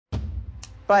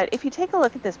But if you take a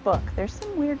look at this book, there's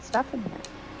some weird stuff in here.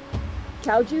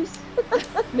 Cow juice?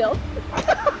 Milk?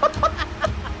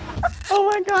 Oh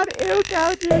my god, ew,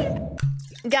 cow juice.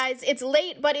 Guys, it's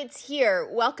late, but it's here.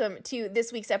 Welcome to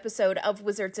this week's episode of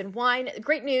Wizards and Wine. The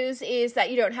great news is that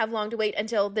you don't have long to wait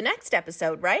until the next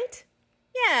episode, right?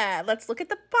 Yeah, let's look at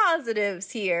the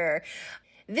positives here.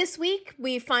 This week,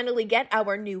 we finally get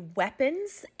our new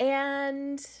weapons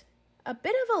and a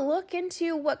bit of a look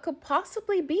into what could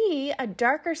possibly be a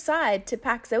darker side to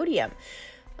Paxodium.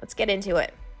 Let's get into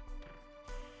it.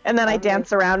 And then I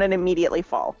dance around and immediately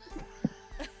fall.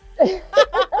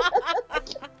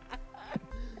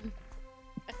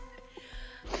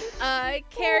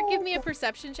 Care, give me a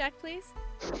perception check, please.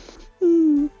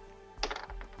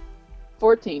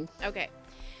 14. Okay.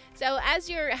 So as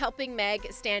you're helping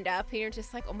Meg stand up, and you're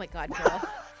just like, oh my god, girl.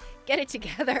 Get it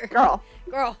together. Girl.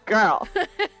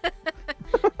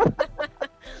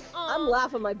 I'm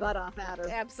laughing my butt off at her.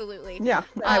 Absolutely. Yeah,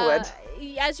 I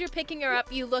would. As you're picking her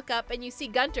up, you look up and you see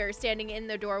Gunter standing in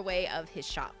the doorway of his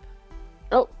shop.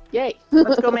 Oh, yay.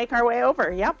 Let's go make our way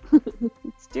over. Yep.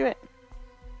 Let's do it.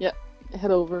 Yep.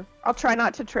 Head over. I'll try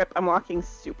not to trip. I'm walking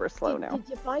super slow now. Did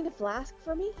you find a flask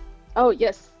for me? Oh,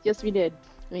 yes. Yes, we did.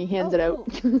 And he hands it out.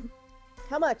 Cool.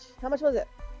 How much? How much was it?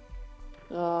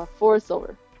 4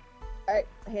 silver. Alright,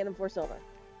 I hand him 4 silver.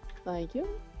 Thank you.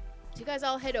 So you guys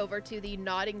all head over to the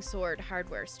Nodding Sword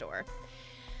hardware store.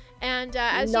 And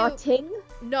as Nodding?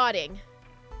 Nodding.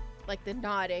 Like the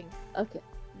nodding. Okay.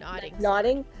 Nodding.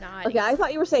 Nodding? Nodding. Okay, I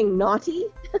thought you were saying naughty.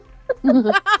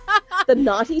 The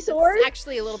naughty sword? It's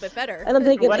actually a little bit better. And I'm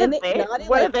thinking, What isn't do it they- naughty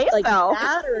what do like, they like sell?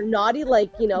 that, or naughty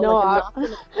like, you know, No, like a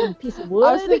knot in a piece of wood?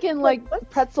 I was thinking like what?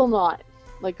 pretzel knot.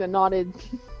 Like a knotted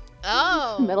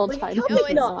Oh. metal Like a tie. Celtic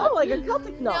it's knot. Oh, like a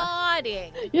Celtic knot.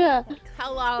 Nodding. Yeah.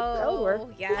 That'll work.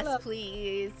 Hello. Yes, Yeah.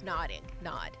 please. Nodding.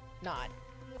 Nod. Nod.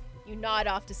 You nod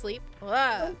off to sleep.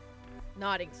 Ugh.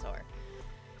 Nodding sword.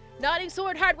 Nodding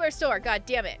sword hardware store. God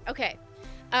damn it. Okay.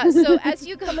 So as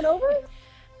you go... Coming over?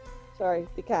 Sorry,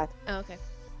 the cat. Oh, okay.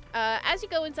 As you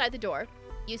go inside the door,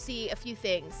 you see a few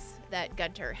things that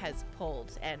Gunter has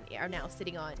pulled and are now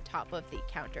sitting on top of the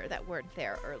counter that weren't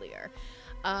there earlier.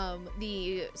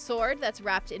 The sword that's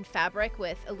wrapped in fabric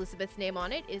with Elizabeth's name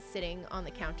on it is sitting on the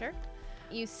counter.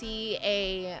 You see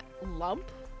a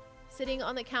lump sitting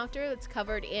on the counter that's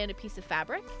covered in a piece of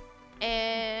fabric.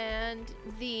 And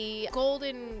the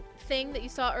golden thing that you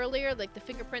saw earlier, like the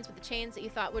fingerprints with the chains that you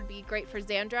thought would be great for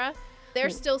Xandra, they're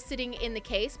still sitting in the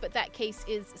case, but that case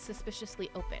is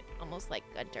suspiciously open, almost like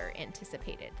Gunter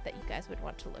anticipated that you guys would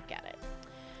want to look at it.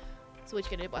 So what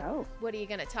you gonna do? Oh. What are you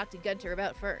gonna talk to Gunter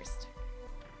about first?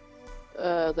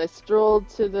 As I strolled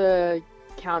to the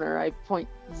counter, I point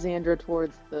Xandra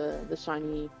towards the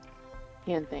shiny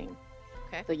hand thing.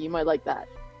 Okay. It's like, you might like that.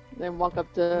 Then walk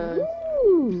up to...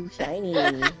 Ooh, shiny.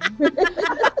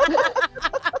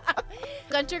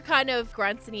 Gunter kind of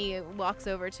grunts and he walks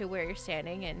over to where you're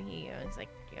standing and he's like,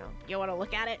 you want to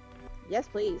look at it? Yes,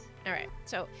 please. All right.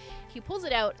 So he pulls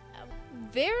it out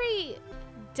very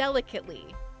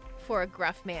delicately for a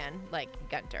gruff man like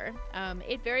Gunter.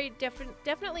 It very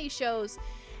definitely shows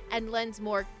and lends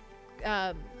more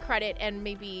credit and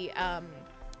maybe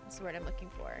what's the word I'm looking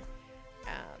for?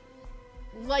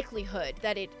 Likelihood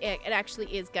that it actually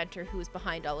is Gunter who is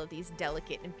behind all of these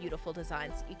delicate and beautiful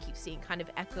designs that you keep seeing kind of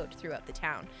echoed throughout the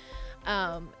town.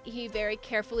 He very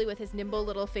carefully with his nimble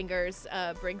little fingers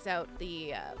brings out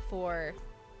the 4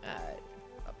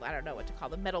 I don't know what to call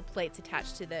them, metal plates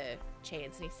attached to the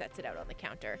chains, and he sets it out on the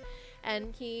counter.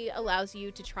 And he allows you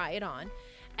to try it on.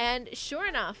 And sure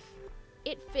enough,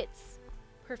 it fits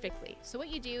perfectly. So what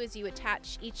you do is you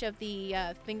attach each of the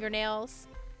fingernails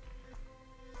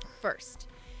first.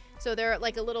 So they're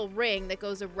like a little ring that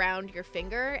goes around your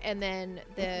finger, and then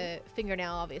the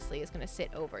fingernail obviously is going to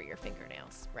sit over your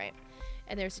fingernails, right?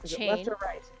 And there's a Is chain. it left or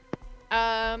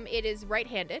right? It is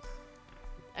right-handed.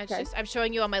 Okay. I'm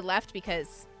showing you on my left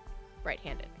because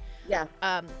right-handed. Yeah.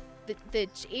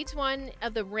 Each one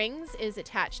of the rings is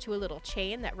attached to a little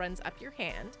chain that runs up your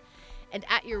hand, and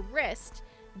at your wrist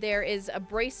there is a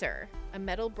bracer, a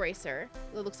metal bracer.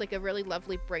 It looks like a really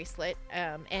lovely bracelet,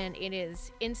 and it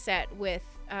is inset with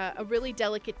a really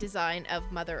delicate design of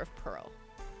mother of pearl.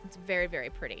 It's very, very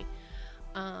pretty.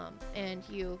 And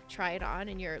you try it on,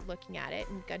 and you're looking at it,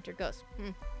 and Gunter goes,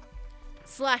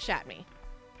 slash at me.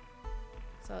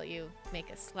 So you make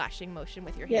a slashing motion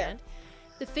with your hand.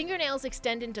 The fingernails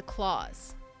extend into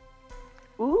claws.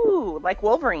 Ooh, like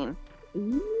Wolverine.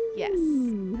 Ooh. Yes.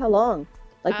 How long?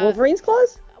 Like Wolverine's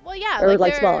claws? Well, yeah, Or like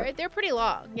like smaller? they're pretty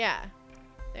long. Yeah,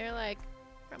 they're like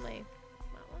probably,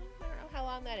 I don't know how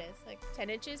long that is. Like 10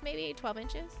 inches, maybe 12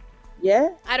 inches. Yeah?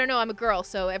 I don't know. I'm a girl,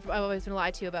 so I've always been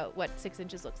lied to about what 6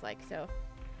 inches looks like. So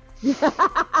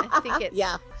I think it's.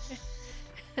 Yeah.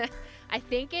 I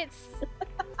think it's.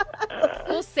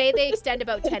 We'll say they extend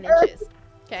about 10 inches.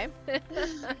 Okay.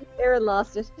 Aaron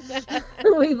lost it.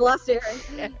 We've lost Aaron.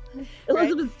 Yeah.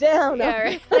 Elizabeth's down. Yeah,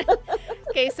 right.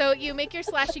 Okay, so you make your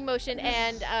slashing motion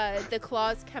and the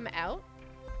claws come out.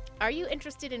 Are you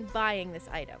interested in buying this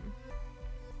item?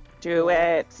 Do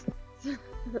it.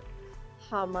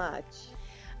 How much?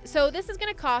 So this is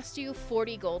going to cost you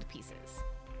 40 gold pieces.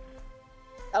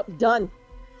 Oh, done.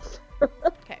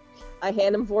 Okay. I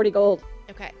hand him 40 gold.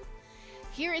 Okay.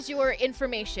 Here is your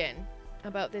information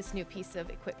about this new piece of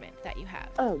equipment that you have.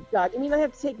 Oh, God. You mean I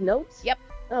have to take notes? Yep.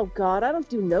 Oh, God. I don't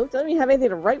do notes. I don't even have anything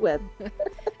to write with.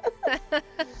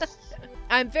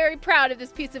 I'm very proud of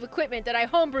this piece of equipment that I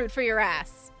homebrewed for your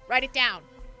ass. Write it down.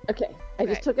 Okay. I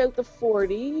just Okay. took out the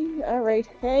 40. All right.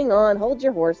 Hang on. Hold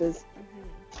your horses.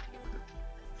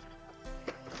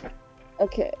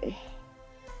 Okay.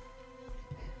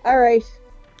 All right.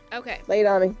 Okay. Lay it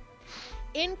on me.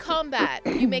 In combat,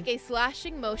 you make a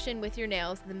slashing motion with your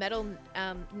nails. The metal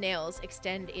nails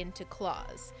extend into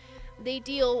claws. They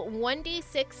deal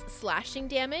 1d6 slashing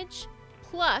damage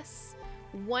plus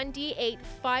 1d8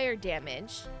 fire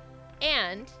damage.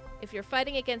 And if you're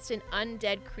fighting against an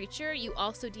undead creature, you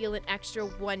also deal an extra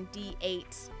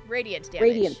 1d8 radiant damage.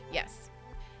 Radiant. Yes.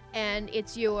 And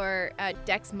it's your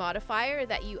dex modifier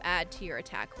that you add to your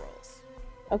attack rolls.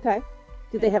 Okay.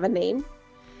 Do they have a name?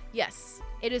 Yes.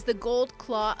 It is the Gold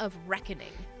Claw of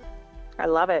Reckoning. I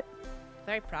love it.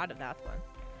 Very proud of that one.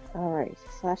 All right.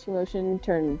 Slashing motion.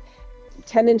 Turn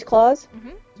 10-inch claws.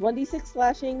 Mhm. 1d6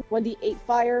 slashing. 1d8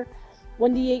 fire.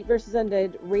 1d8 versus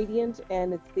undead radiant.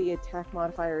 And it's the attack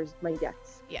modifier is my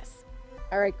dex. Yes.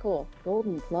 All right. Cool.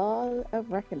 Golden Claw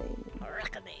of Reckoning.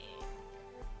 Reckoning.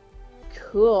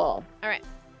 Cool. All right.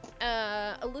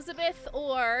 Elizabeth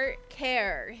or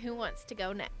Care, who wants to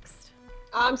go next?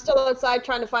 I'm still outside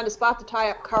trying to find a spot to tie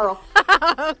up Carl.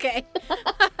 Okay.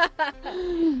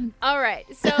 All right.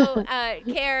 So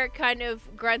Care kind of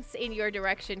grunts in your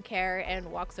direction, Care,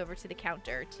 and walks over to the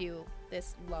counter to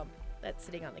this lump that's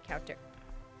sitting on the counter.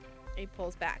 He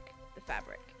pulls back the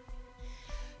fabric.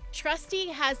 Trusty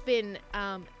has been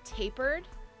tapered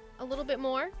a little bit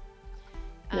more.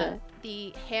 Yeah.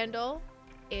 The handle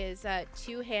is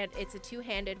it's a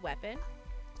two-handed weapon.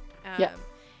 Yeah.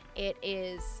 It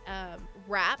is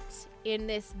wrapped in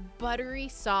this buttery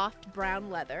soft brown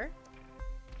leather.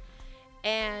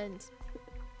 And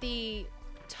the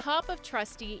top of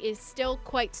Trusty is still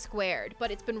quite squared,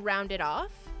 but it's been rounded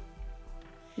off.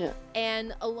 Yeah.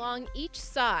 And along each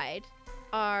side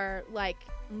are like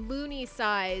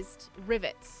loony-sized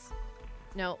rivets.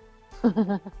 No.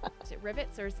 Is it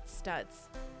rivets or is it studs?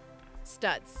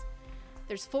 Studs.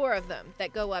 There's 4 of them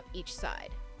that go up each side.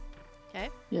 Okay?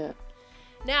 Yeah.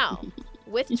 Now,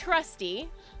 with Trusty,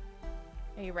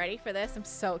 are you ready for this? I'm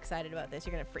so excited about this.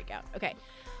 You're going to freak out. Okay.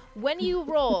 When you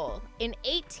roll an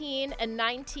 18, a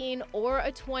 19, or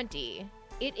a 20,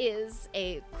 it is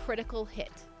a critical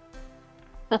hit.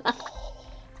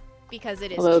 Because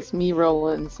it is Although it's me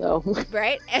rolling, so.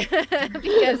 right?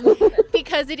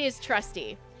 because it is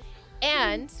Trusty.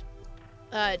 And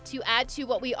to add to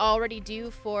what we already do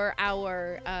for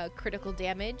our critical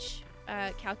damage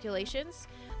calculations,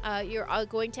 you're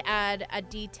going to add a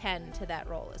d10 to that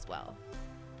roll as well.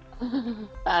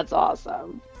 That's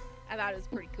awesome. I thought it was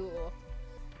pretty cool.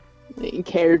 And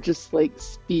Care just like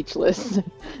speechless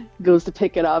goes to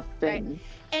pick it up and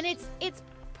And it's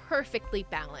perfectly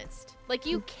balanced. Like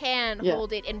you can Yeah.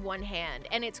 hold it in one hand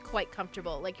and it's quite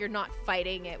comfortable. Like you're not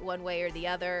fighting it one way or the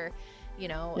other. You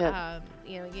know, Yeah.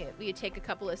 You take a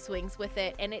couple of swings with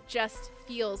it and it just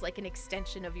feels like an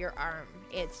extension of your arm.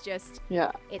 It's just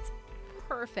yeah. it's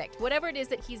perfect. Whatever it is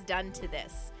that he's done to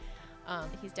this,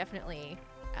 he's definitely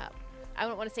I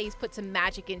don't want to say he's put some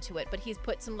magic into it, but he's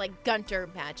put some like Gunter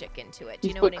magic into it. Do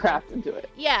you He's know put what craft into it.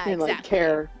 I mean? Yeah, And exactly. like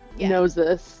Care Yeah. knows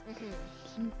this.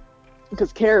 Mhm.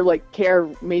 Because Care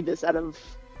made this out of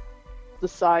the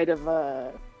side of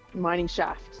a mining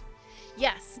shaft.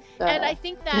 Yes, and I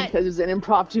think that Because it was an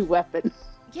impromptu weapon.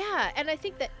 yeah, and I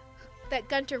think that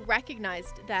Gunter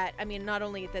recognized that. I mean, not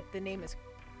only that the name is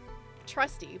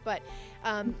Trusty, but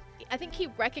I think he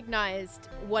recognized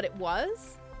what it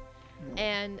was,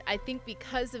 and I think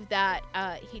because of that,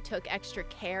 he took extra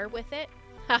care with it,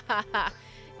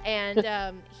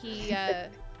 and he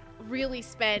really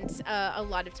spent a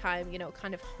lot of time,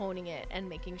 kind of honing it and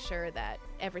making sure that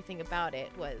everything about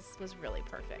it was really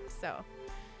perfect. So,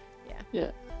 yeah.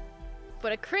 Yeah.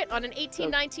 But a crit on an 18, So-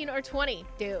 19, or 20,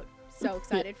 dude. So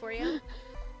excited for you.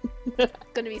 It's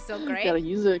gonna be so great, Gotta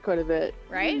use it quite a bit.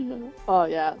 right? Oh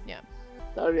yeah. Yeah.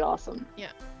 That would be awesome.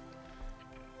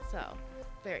 So,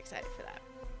 very excited for that.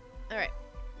 All right.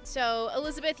 So,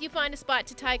 Elizabeth, you find a spot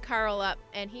to tie Carl up,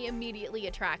 and he immediately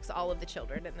attracts all of the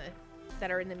children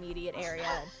that are in the immediate area.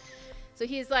 And so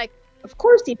he's like, Of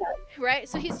course he does. right?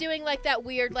 So he's doing like that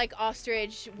weird, like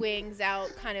ostrich wings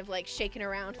out, kind of like shaking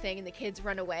around thing, and the kids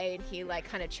run away, and he like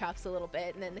kind of chuffs a little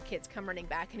bit, and then the kids come running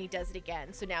back, and he does it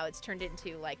again. So now it's turned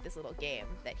into like this little game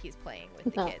that he's playing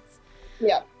with the kids.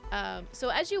 Yeah. So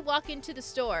as you walk into the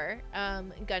store,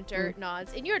 Gunter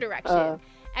nods in your direction,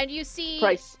 and you see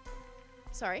Price.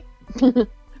 Sorry.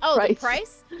 Oh, Price. the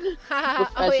price?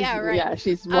 Oh yeah, right. Yeah,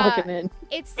 she's walking in.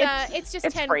 It's just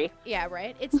It's 10. free. Yeah,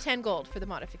 right. It's 10 gold for the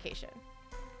modification.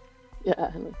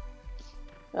 Yeah.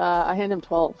 I hand him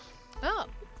 12. Oh.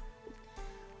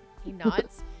 He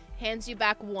nods, hands you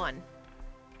back 1.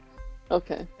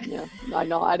 Okay. Yeah. I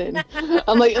know. I didn't.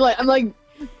 I'm like.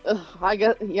 Ugh, I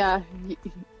guess. Yeah.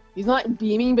 He's not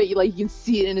beaming, but you can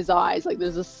see it in his eyes. Like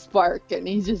there's a spark, and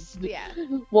he's just Yeah.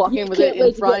 walking You with can't it wait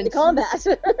in to get into front.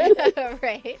 combat.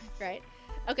 right.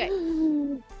 Okay.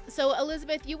 So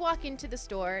Elizabeth, you walk into the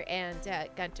store, and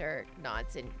Gunter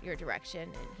nods in your direction,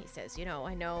 and he says,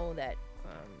 I know that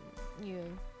you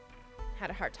had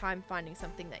a hard time finding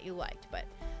something that you liked, but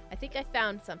I think I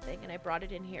found something, and I brought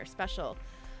it in here special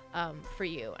for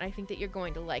you, and I think that you're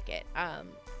going to like it.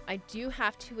 I do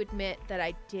have to admit that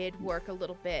I did work a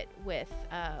little bit with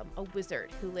a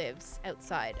wizard who lives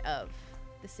outside of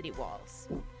the city walls.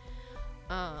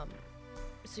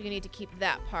 So you need to keep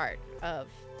that part of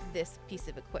this piece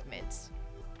of equipment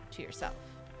to yourself.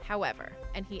 However,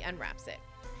 and he unwraps it.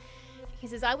 He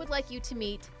says, I would like you to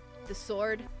meet the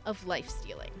Sword of Life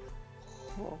Stealing.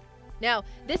 Oh. Now,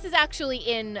 this is actually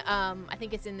in, I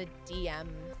think it's in the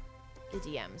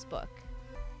DM's book.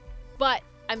 But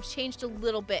I've changed a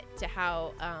little bit to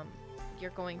how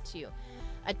you're going to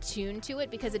attune to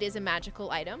it because it is a magical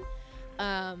item.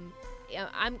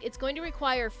 It's going to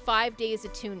require 5 days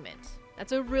attunement.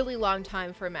 That's a really long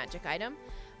time for a magic item.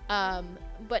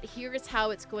 But here is how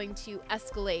it's going to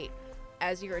escalate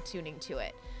as you're attuning to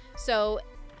it. So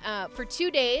for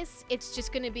 2 days, it's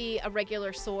just going to be a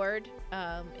regular sword.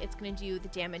 It's going to do the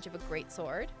damage of a great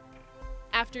sword.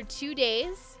 After 2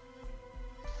 days,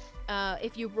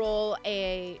 if you roll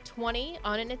a 20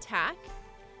 on an attack,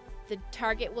 the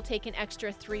target will take an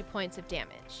extra 3 points of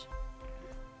damage.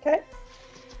 Okay.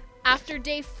 After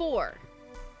day 4,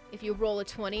 if you roll a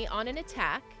 20 on an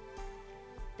attack,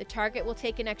 the target will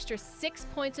take an extra 6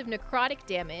 points of necrotic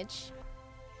damage,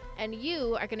 and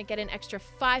you are going to get an extra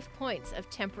 5 points of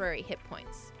temporary hit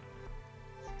points.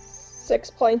 6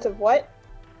 points of what?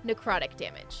 Necrotic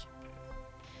damage.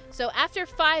 So after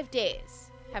 5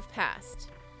 days have passed,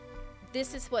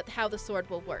 this is how the sword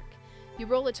will work. You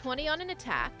roll a 20 on an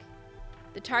attack,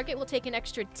 the target will take an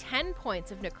extra 10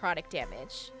 points of necrotic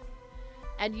damage,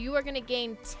 and you are going to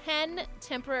gain 10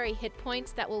 temporary hit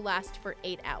points that will last for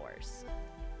 8 hours.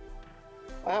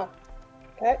 Wow.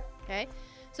 Okay. Okay?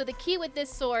 So the key with this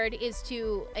sword is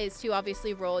to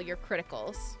obviously roll your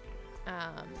criticals.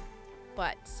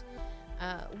 But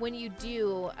when you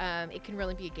do, it can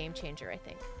really be a game changer, I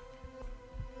think.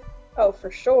 Oh,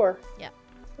 for sure. Yeah.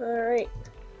 All right.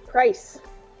 Price.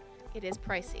 It is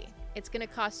pricey. It's going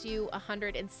to cost you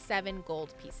 107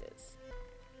 gold pieces.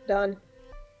 Done.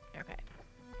 Okay.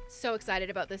 So excited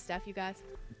about this stuff, you guys.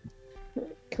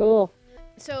 Cool.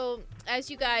 So as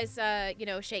you guys,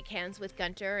 shake hands with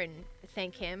Gunter and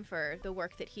thank him for the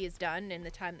work that he has done and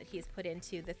the time that he has put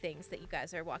into the things that you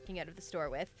guys are walking out of the store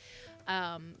with,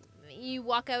 you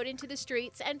walk out into the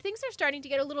streets and things are starting to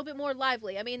get a little bit more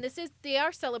lively. I mean, they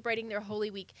are celebrating their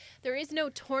Holy Week. There is no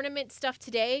tournament stuff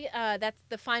today. That's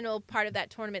the final part of that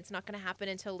tournament's not going to happen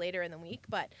until later in the week,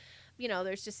 but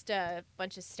there's just a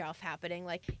bunch of stuff happening.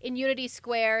 Like in Unity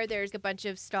Square, there's a bunch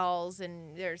of stalls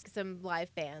and there's some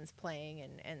live bands playing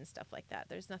and stuff like that.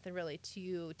 There's nothing really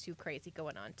too crazy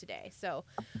going on today. So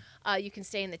you can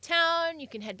stay in the town. You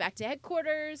can head back to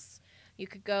headquarters. You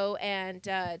could go and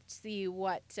see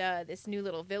what this new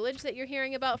little village that you're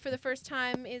hearing about for the first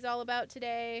time is all about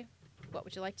today. What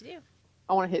would you like to do?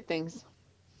 I want to hit things.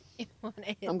 You wanna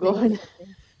hit I'm things?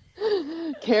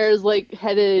 going. Kara's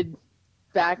headed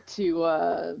back to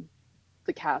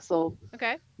the castle.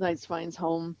 Okay. Knights Finds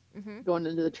home. Mm-hmm. Going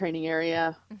into the training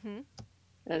area. Mm-hmm.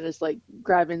 And just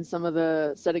grabbing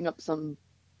setting up some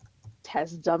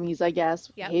test dummies, I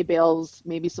guess. Yep. Hay bales,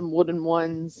 maybe some wooden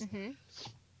ones. Mm-hmm.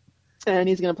 And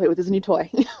he's gonna play with his new toy.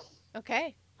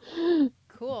 Okay.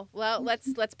 Cool. Well,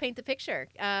 let's paint the picture.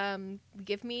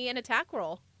 Give me an attack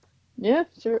roll. Yeah,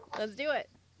 sure. Let's do it.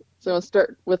 So I'll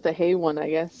start with the hay one, I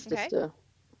guess. Okay. Just to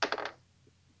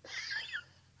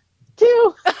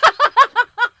too.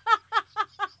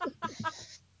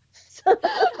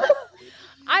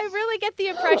 I really get the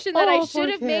impression that I Oh, should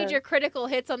poor have made Kara. your critical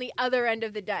hits on the other end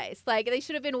of the dice. Like they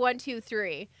should have been 1, 2,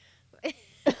 3.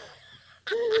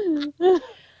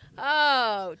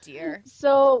 Oh dear.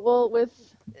 So, well,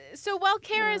 with So while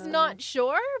Kara's not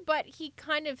sure, but he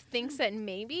kind of thinks that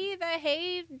maybe the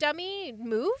hay dummy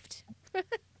moved.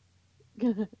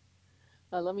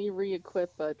 let me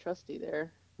re-equip Trusty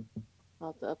there.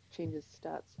 I'll have to change his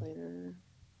stats later.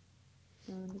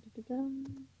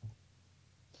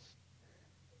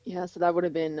 Yeah, so that would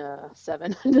have been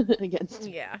 7 against,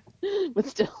 Yeah. but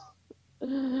still.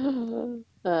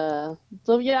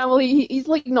 So yeah, well, he's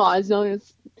like nods. No,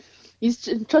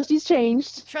 Trusty's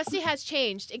changed. Trusty has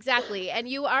changed, exactly. And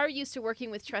you are used to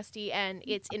working with Trusty and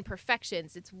its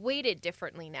imperfections. It's weighted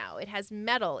differently now. It has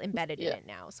metal embedded in Yeah. it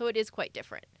now. So it is quite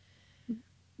different.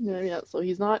 Yeah, so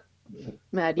he's not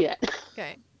mad yet.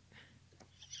 Okay.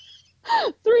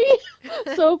 3.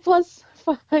 So plus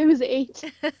 5 is 8.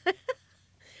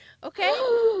 Okay.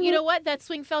 You know what? That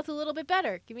swing felt a little bit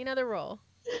better. Give me another roll.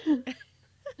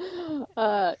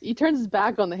 He turns his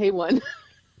back on the hay one.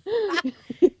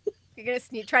 You're going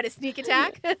to try to sneak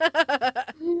attack? Yeah,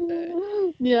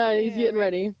 he's Yeah, getting right.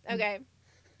 ready. Okay.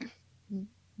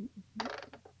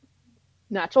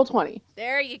 Natural 20.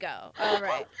 There you go. All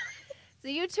right. So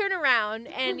you turn around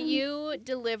and you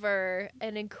deliver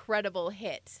an incredible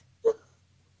hit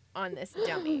on this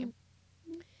dummy.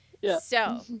 Yeah.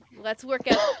 So let's work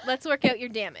out your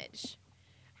damage.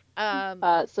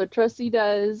 So Trusty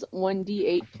does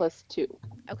 1d8 plus 2.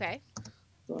 Okay.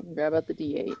 So I'm gonna grab out the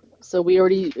d8. So we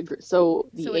already so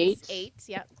the So 8 it's 8.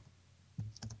 Yep.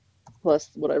 plus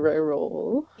whatever I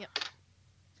roll. Yep.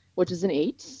 Which is an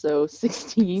 8, so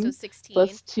 16. So 16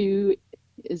 Plus 2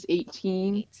 is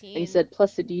 18. 18 And he said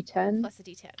plus a d10. plus a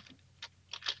d10.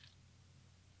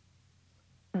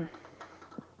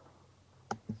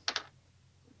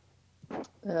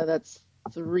 That's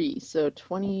 3, so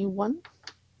 21.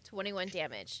 21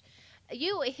 damage.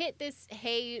 You hit this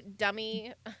hay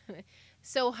dummy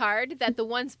so hard that the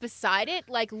ones beside it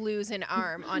like lose an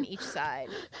arm on each side.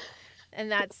 And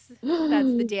that's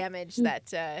the damage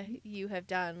that you have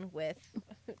done with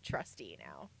Trusty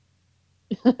now.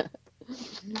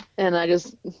 And I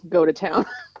just go to town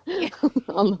Yeah.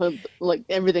 on like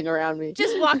everything around me.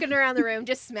 Just walking around the room,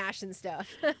 just smashing stuff.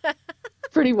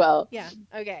 Pretty well. Yeah.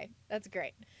 Okay. That's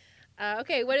great.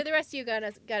 Okay. What are the rest of you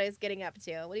guys getting up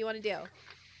to? What do you want to do?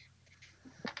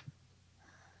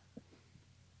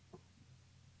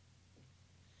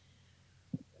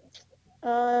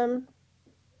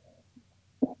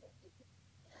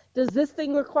 Does this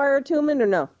thing require attunement or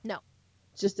no? No.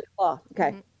 It's just a claw.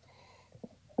 Okay. Mhm.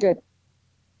 Good.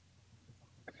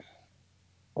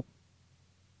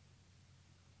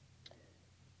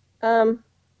 I'm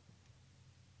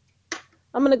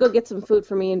gonna go get some food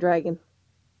for me and Dragon.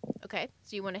 Okay.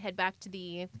 So you want to head back to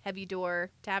the Heavy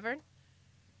Door Tavern?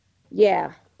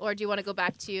 Yeah. Or do you want to go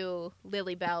back to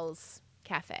Lily Bell's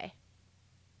cafe?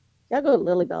 I'll go to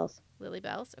Lily Bell's. Lily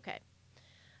Bell's? Okay.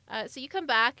 So you come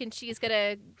back and she's got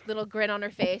a little grin on her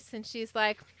face and she's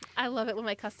like, I love it when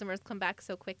my customers come back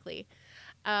so quickly.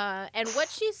 And what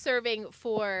she's serving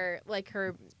for like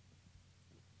her,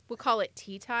 we'll call it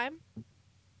tea time,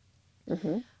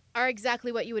 Mm-hmm. are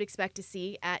exactly what you would expect to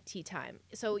see at tea time.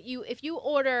 So if you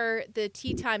order the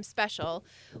tea time special,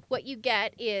 what you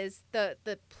get is the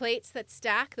plates that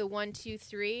stack, the 1, 2,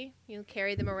 3, you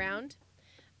carry them around,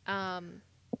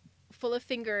 full of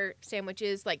finger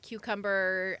sandwiches like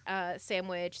cucumber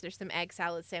sandwich. There's some egg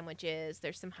salad sandwiches.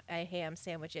 There's some ham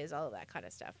sandwiches, all of that kind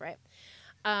of stuff, right?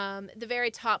 The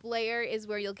very top layer is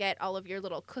where you'll get all of your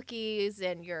little cookies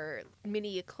and your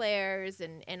mini eclairs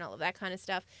and all of that kind of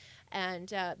stuff. And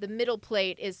the middle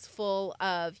plate is full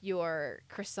of your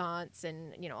croissants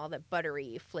and, you know, all the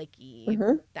buttery, flaky,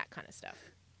 Mm-hmm. that kind of stuff.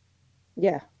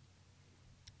 Yeah.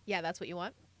 Yeah, that's what you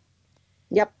want?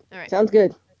 Yep. All right. Sounds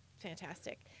good.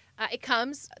 Fantastic. It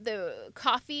comes, the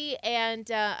coffee and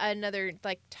another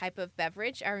like type of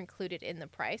beverage are included in the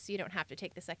price. You don't have to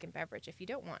take the second beverage if you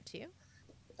don't want to.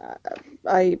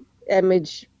 I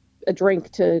image a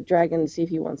drink to Dragon to see if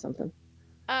he wants something.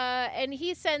 And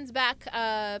he sends back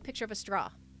a picture of a straw.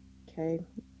 Okay.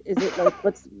 Is it like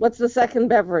what's the second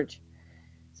beverage?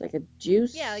 It's like a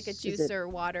juice. Yeah, like a Is juice it- or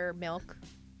water, milk.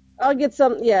 I'll get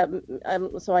some. Yeah.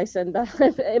 So I send back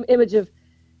an image of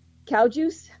cow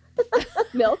juice,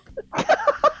 milk.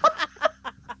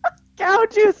 Cow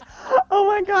juice. Oh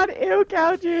my god, ew,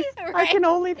 cow juice. I Right. can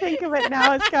only think of it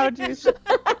now as cow juice.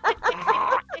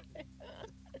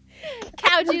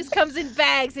 Cow juice comes in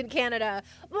bags in Canada.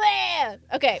 Blah!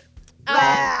 Okay.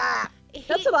 Ah!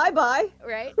 That's what I buy.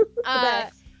 Right?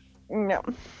 Bags. No.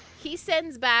 He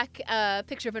sends back a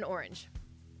picture of an orange.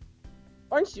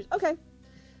 Orange juice. Okay.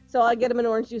 So I get him an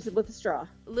orange juice with a straw.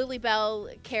 Lily Bell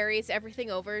carries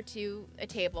everything over to a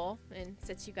table and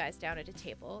sits you guys down at a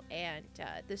table. And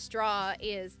the straw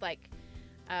is like,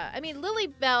 Lily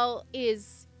Bell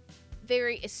is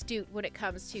very astute when it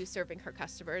comes to serving her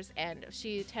customers, and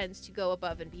she tends to go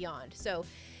above and beyond. So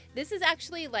this is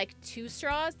actually like 2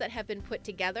 straws that have been put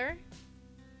together.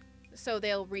 So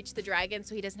they'll reach the dragon,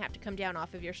 so he doesn't have to come down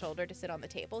off of your shoulder to sit on the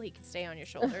table. He can stay on your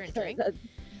shoulder and drink.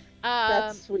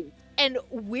 That's sweet. And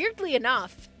weirdly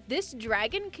enough, this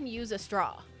dragon can use a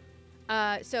straw.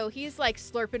 So he's like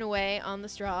slurping away on the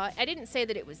straw. I didn't say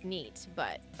that it was neat,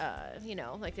 but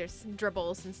like there's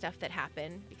dribbles and stuff that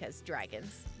happen because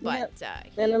dragons. But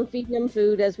and I'm feeding him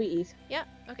food as we eat. Yeah.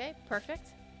 Okay.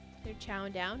 Perfect. They're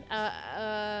chowing down.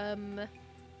 Let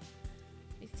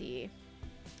me see.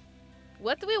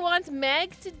 What do we want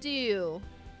Meg to do?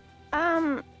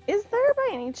 Is there by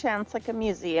any chance like a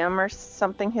museum or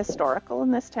something historical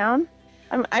in this town?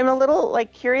 I'm a little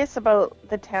like curious about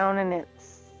the town and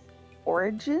its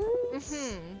origins.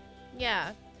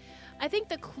 Yeah. I think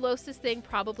the closest thing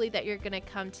probably that you're going to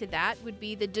come to that would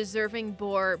be the Deserving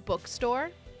Boar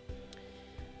bookstore.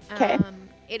 Okay.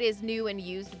 It is new and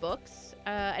used books.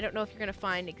 I don't know if you're going to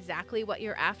find exactly what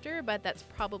you're after, but that's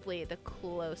probably the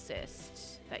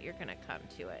closest that you're going to come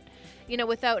to it.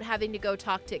 Without having to go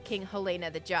talk to King Helena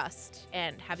the Just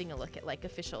and having a look at like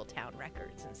official town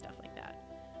records and stuff like that.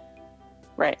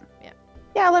 Right. Yeah.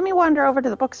 Yeah, let me wander over to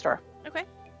the bookstore. Okay.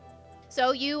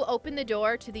 So you open the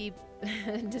door to the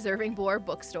Deserving Boar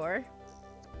bookstore.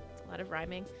 It's a lot of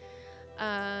rhyming.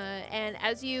 And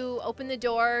as you open the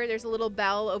door, there's a little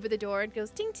bell over the door. It goes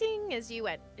ting ting as you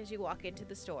walk into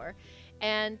the store.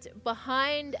 And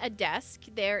behind a desk,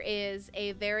 there is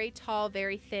a very tall,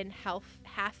 very thin,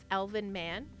 half-elven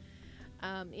man.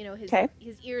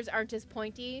 His ears aren't as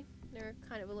pointy. They're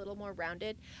kind of a little more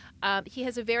rounded. He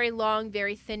has a very long,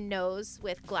 very thin nose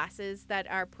with glasses that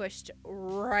are pushed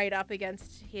right up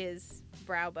against his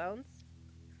brow bones.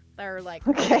 They're like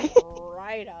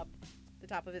right up the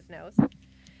top of his nose.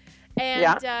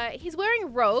 And he's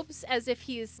wearing robes as if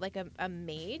he's like a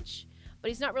mage, but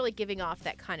he's not really giving off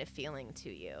that kind of feeling to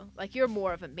you. Like you're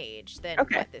more of a mage than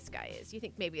what this guy is. You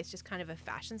think maybe it's just kind of a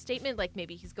fashion statement, like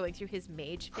maybe he's going through his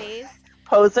mage phase.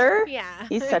 Poser? Yeah.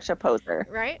 He's such a poser.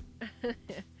 Right?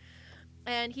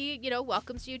 And he,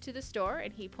 welcomes you to the store,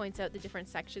 and he points out the different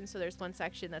sections. So there's one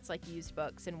section that's like used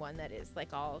books and one that is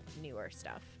like all newer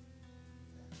stuff.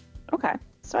 Okay.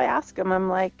 So I ask him,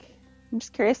 I'm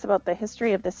just curious about the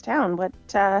history of this town. What,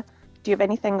 do you have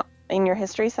anything in your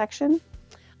history section?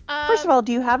 First of all,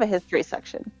 do you have a history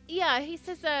section? Yeah, he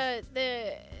says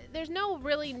there's no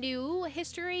really new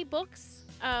history books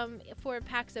for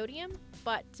Paxodium,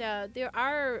 but there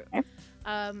are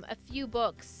a few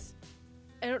books.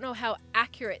 I don't know how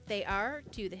accurate they are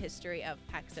to the history of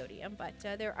Paxodium, but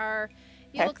there are.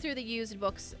 You look through the used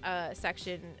books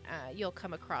section, you'll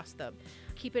come across them.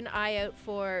 Keep an eye out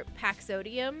for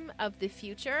Paxodium of the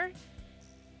Future.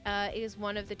 Is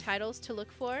one of the titles to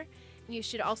look for. You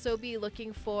should also be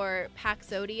looking for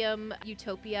Paxodium,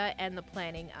 Utopia, and the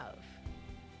Planning of.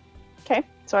 Okay,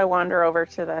 so I wander over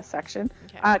to the section.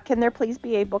 Okay. Can there please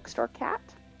be a bookstore cat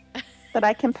that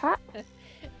I can pat?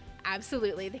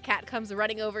 Absolutely. The cat comes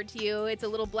running over to you. It's a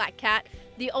little black cat.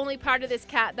 The only part of this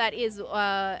cat that is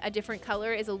a different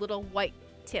color is a little white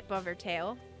tip of her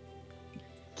tail.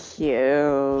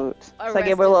 Cute. So I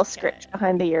give her a little scritch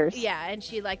behind the ears. Yeah, and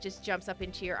she just jumps up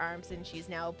into your arms, and she's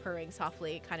now purring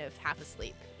softly, kind of half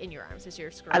asleep in your arms as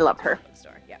you're scrolling. I love her. The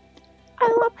store. Yeah.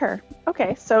 I love her.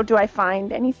 Okay, so do I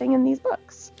find anything in these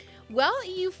books? Well,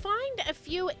 you find a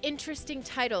few interesting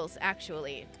titles,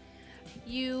 actually.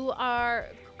 You are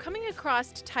coming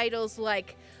across titles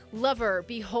like Lover,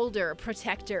 Beholder,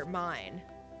 Protector, Mine.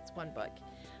 It's one book.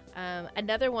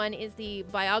 Another one is the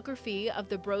biography of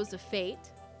the Bros of Fate.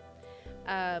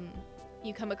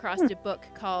 You come across a book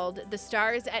called The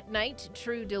Stars at Night,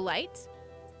 True Delight.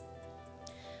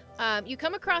 You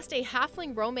come across a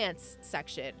halfling romance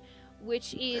section,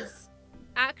 which is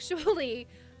actually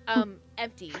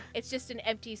empty. It's just an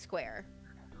empty square.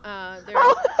 There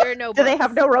are no books. Do they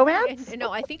have no romance?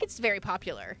 No, I think it's very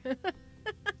popular. Okay,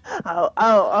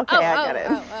 I get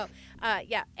it.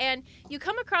 Yeah, and you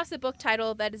come across a book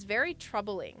title that is very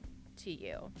troubling to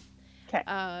you. Okay.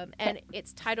 And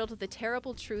it's titled The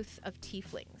Terrible Truth of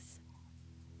Tieflings.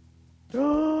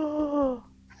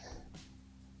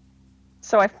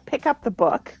 So I pick up the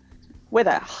book with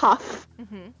a huff,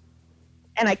 and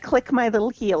I click my little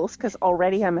heels because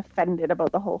already I'm offended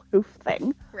about the whole hoof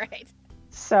thing. Right.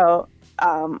 So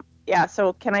Yeah,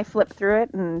 so can I flip through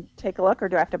it and take a look, or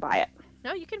do I have to buy it?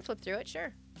 No, you can flip through it,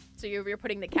 sure. So you're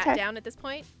putting the cat Okay. down at this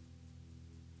point?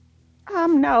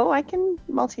 No, I can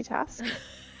multitask.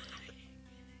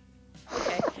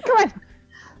 Okay. Come on.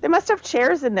 They must have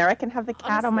chairs in there. I can have the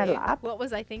cat on my Honestly, lap. What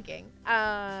was I thinking?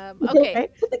 Okay.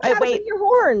 Right? Put the cat up wait. in your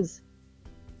horns.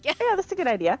 Yeah, that's a good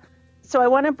idea. So I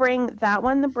want to bring that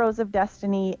one, the Bros of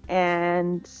Destiny,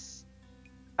 and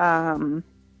was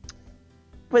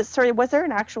there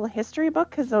an actual history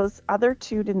book? Because those other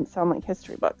two didn't sound like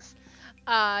history books.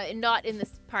 Not in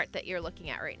this part that you're looking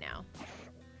at right now.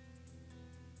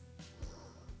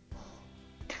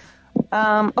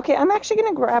 Okay, I'm actually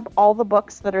going to grab all the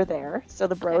books that are there. So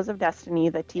the Bros of Destiny,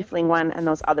 the Tiefling one, and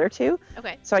those other two.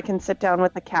 Okay. So I can sit down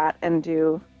with the cat and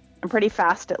I'm pretty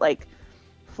fast at like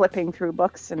flipping through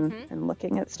books and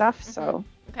looking at stuff. So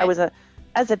Okay. I was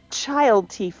as a child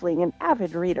Tiefling, an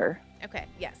avid reader. Okay,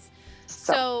 yes.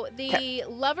 So the okay.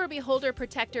 Lover, Beholder,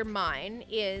 Protector Mine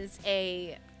is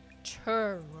a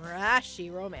trashy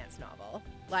romance novel.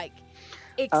 Like,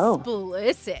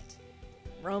 explicit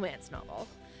romance novel.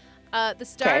 The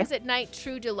Stars at Night,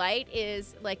 True Delight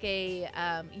is like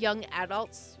a young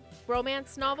adult's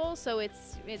romance novel, so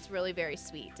it's really very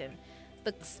sweet. And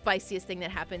the spiciest thing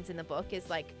that happens in the book is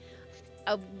like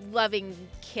a loving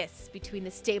kiss between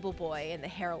the stable boy and the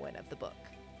heroine of the book.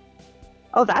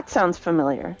 Oh, that sounds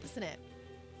familiar. Isn't it?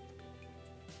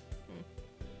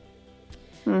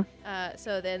 Hmm.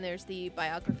 So then there's the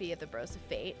biography of the Bros of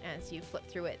Fate. As you flip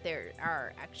through it, there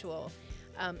are actual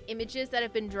images that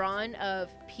have been drawn of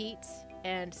Pete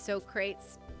and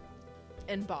Socrates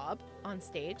and Bob on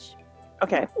stage.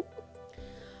 Okay.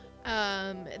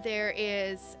 There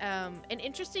is an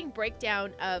interesting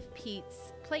breakdown of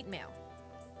Pete's plate mail.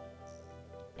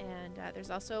 And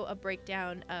there's also a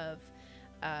breakdown of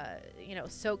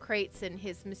Socrates and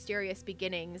his mysterious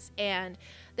beginnings. And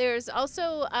there's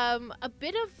also a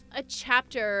bit of a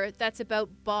chapter that's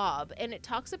about Bob, and it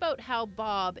talks about how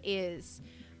Bob is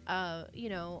a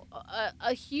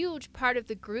huge part of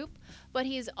the group, but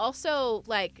he's also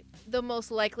like the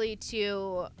most likely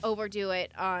to overdo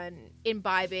it on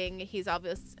imbibing. He's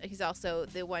also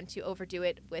the one to overdo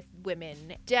it with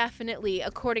women. Definitely,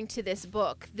 according to this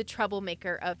book, the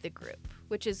troublemaker of the group,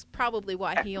 which is probably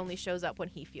why he only shows up when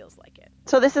he feels like it.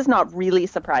 So this is not really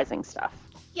surprising stuff.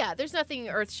 Yeah, there's nothing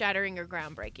earth-shattering or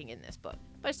groundbreaking in this book,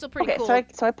 but it's still pretty cool.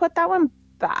 So I put that one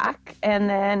back, and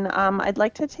then I'd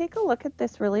like to take a look at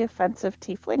this really offensive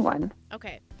tiefling one.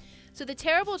 Okay, so the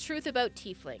terrible truth about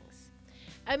tieflings.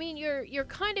 I mean, you're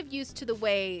kind of used to the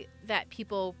way that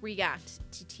people react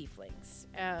to tieflings.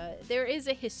 There is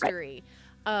a history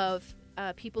of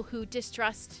people who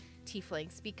distrust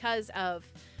tieflings because of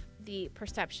the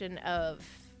perception of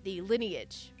the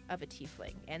lineage of a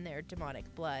tiefling and their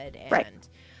demonic blood. And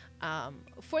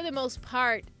for the most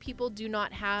part, people do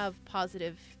not have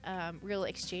positive real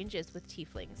exchanges with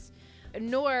tieflings,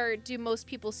 nor do most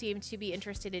people seem to be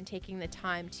interested in taking the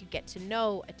time to get to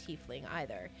know a tiefling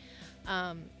either.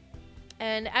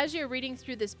 And as you're reading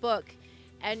through this book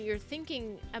and you're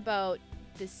thinking about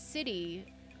the city,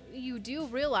 you do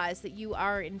realize that you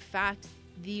are in fact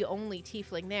the only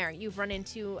tiefling there. You've run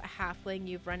into a halfling,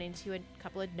 you've run into a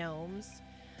couple of gnomes.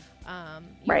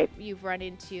 You've run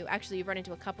into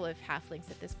a couple of halflings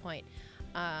at this point.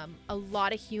 A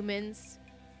lot of humans.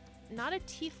 Not a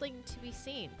tiefling to be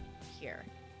seen here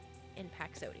in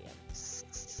Paxodium.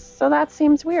 So that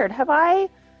seems weird.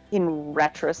 In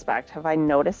retrospect, have I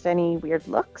noticed any weird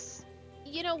looks?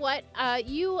 You know what?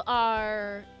 You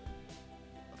are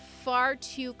far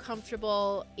too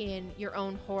comfortable in your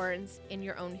own horns, in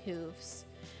your own hooves,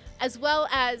 as well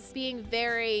as being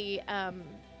very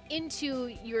into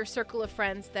your circle of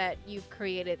friends that you've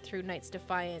created through Knight's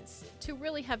Defiance to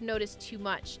really have noticed too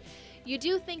much. You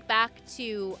do think back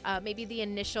to maybe the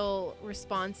initial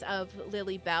response of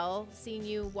Lily Bell seeing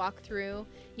you walk through.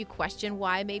 You question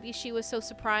why maybe she was so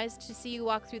surprised to see you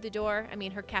walk through the door. I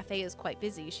mean, her cafe is quite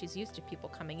busy. She's used to people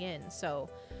coming in. So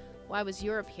why was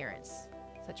your appearance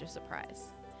such a surprise?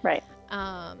 Right.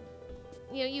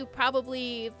 You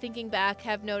probably, thinking back,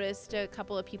 have noticed a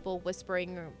couple of people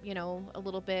whispering, a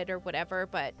little bit or whatever.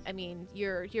 But I mean,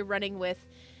 you're running with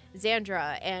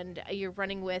Xandra, and you're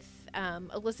running with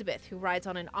Elizabeth, who rides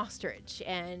on an ostrich,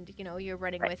 and you're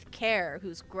running with Care,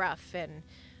 who's gruff and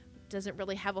doesn't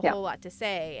really have a whole lot to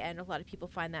say, and a lot of people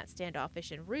find that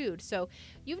standoffish and rude. So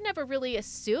you've never really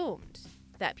assumed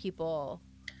that people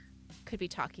could be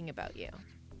talking about you.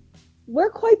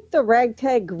 We're quite the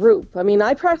ragtag group. I mean,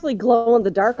 I practically glow in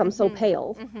the dark. I'm so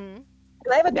pale. Mm-hmm. And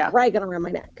I have a dragon around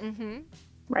my neck. Mm-hmm.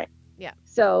 Right. Yeah.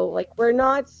 So, we're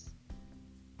not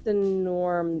the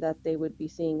norm that they would be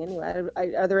seeing anyway.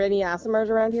 Are there any Aasimars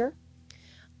around here?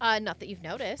 Not that you've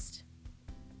noticed.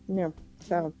 No.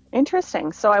 So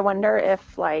interesting. So I wonder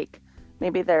if like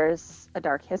maybe there's a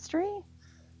dark history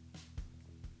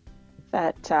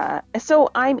that. So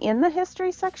I'm in the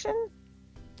history section.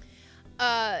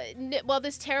 Well,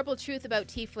 this terrible truth about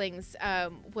tieflings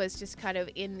was just kind of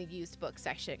in the used book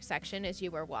section as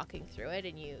you were walking through it,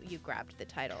 and you grabbed the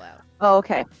title out. Oh,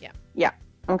 okay. Yeah.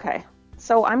 Okay.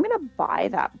 So I'm gonna buy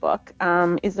that book.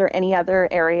 Is there any other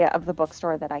area of the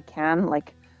bookstore that I can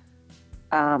like?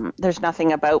 There's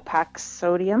nothing about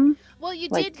Paxodium. Well, you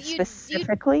like, did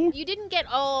specifically. You didn't get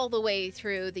all the way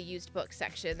through the used book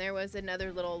section. There was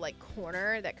another little like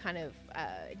corner that kind of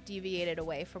deviated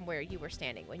away from where you were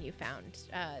standing when you found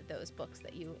those books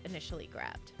that you initially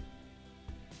grabbed.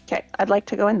 Okay, I'd like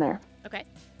to go in there. Okay.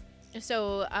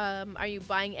 So, are you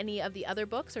buying any of the other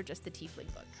books or just the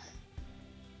tiefling book?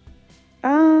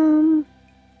 I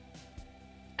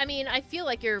mean, I feel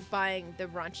like you're buying the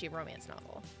raunchy romance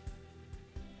novel.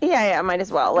 Yeah, might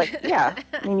as well. Like, yeah.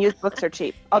 I mean, used books are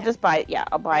cheap. I'll just buy it. Yeah,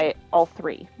 I'll buy all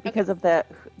three because of the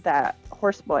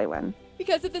horse boy one.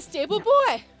 Because of the stable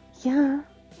boy. Yeah.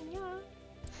 Yeah.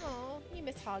 Oh, you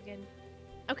miss Hagen.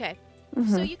 Okay.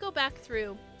 Mm-hmm. So you go back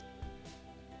through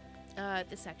the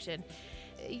section.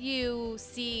 You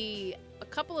see a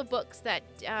couple of books that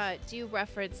do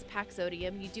reference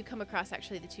Paxodium. You do come across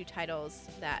actually the two titles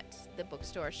that the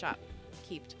bookstore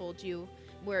shopkeep told you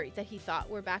that he thought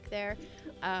were back there.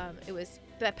 It was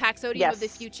the Paxodium of the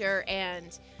Future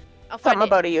and something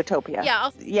about a utopia. Yeah.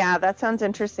 Yeah, that sounds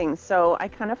interesting. So I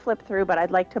kind of flip through, but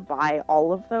I'd like to buy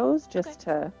all of those just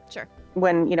to. Sure.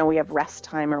 When we have rest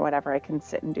time or whatever, I can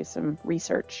sit and do some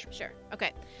research. Sure.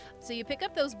 Okay. So you pick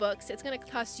up those books. It's going to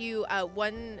cost you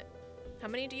one. How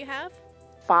many do you have?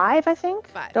 5, I think.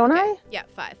 5. Don't okay. I? Yeah,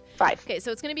 5. 5. Okay,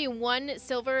 so it's going to be 1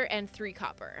 silver and 3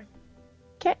 copper.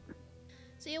 Okay.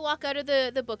 So you walk out of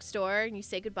the bookstore and you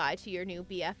say goodbye to your new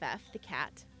BFF, the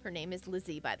cat. Her name is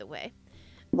Lizzie, by the way.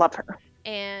 Love her.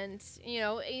 And,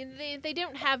 they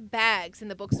don't have bags in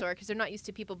the bookstore because they're not used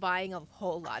to people buying a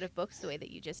whole lot of books the way that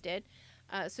you just did.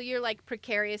 So you're like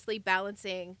precariously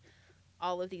balancing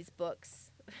all of these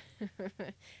books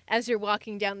as you're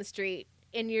walking down the street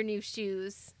in your new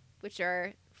shoes, which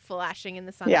are flashing in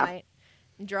the sunlight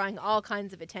and drawing all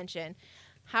kinds of attention.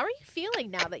 How are you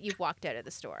feeling now that you've walked out of the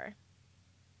store?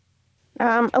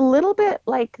 A little bit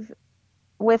like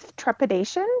with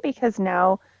trepidation because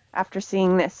now after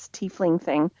seeing this tiefling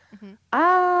thing,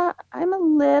 I'm a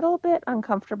little bit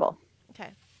uncomfortable. Okay.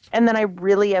 And then I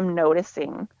really am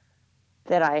noticing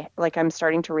that I'm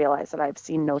starting to realize that I've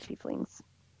seen no tieflings.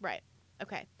 Right.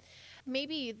 Okay.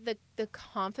 Maybe the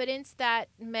confidence that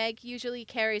Meg usually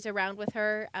carries around with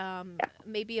her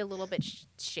maybe a little bit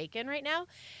shaken right now.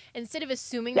 Instead of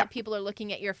assuming that people are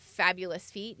looking at your fabulous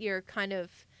feet, you're kind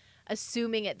of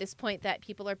assuming at this point that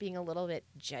people are being a little bit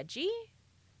judgy.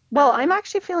 Well, I'm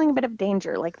actually feeling a bit of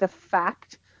danger. Like the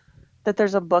fact that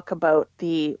there's a book about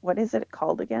what is it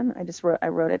called again? I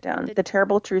wrote it down. The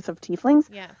Terrible Truth of Tieflings.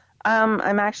 Yeah.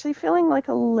 I'm actually feeling like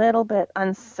a little bit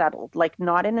unsettled, like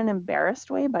not in an embarrassed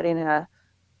way, but in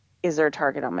is there a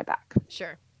target on my back?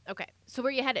 Sure. Okay. So where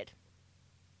are you headed?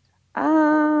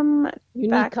 You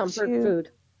need comfort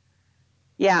food.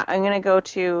 Yeah, I'm going to go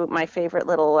to my favorite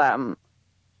little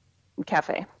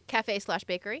cafe.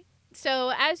 Cafe/bakery.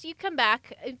 So as you come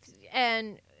back,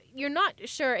 and you're not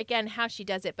sure, again, how she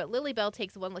does it, but Lily Bell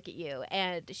takes one look at you,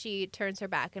 and she turns her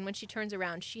back. And when she turns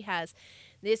around, she has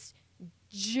this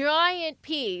giant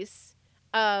piece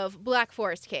of Black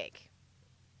Forest cake.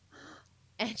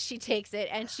 And she takes it,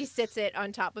 and she sits it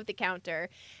on top of the counter.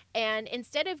 And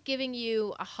instead of giving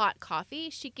you a hot coffee,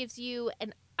 she gives you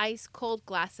an ice-cold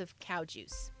glass of cow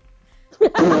juice.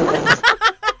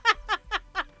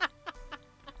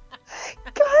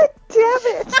 God damn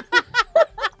it!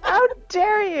 How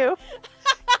dare you?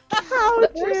 Cow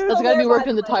juice. That's got to be worked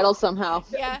in the title somehow.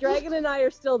 Yeah. Dragon and I are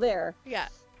still there. Yeah.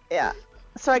 Yeah.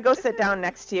 So I go sit down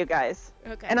next to you guys.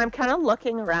 Okay. And I'm kind of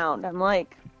looking around. I'm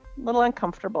like a little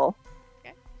uncomfortable.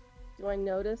 Okay. Do I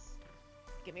notice?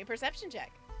 Give me a perception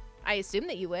check. I assume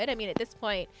that you would. I mean, at this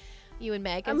point, you and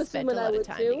Meg I'm have spent a assuming I lot of would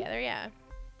time too. together. Yeah.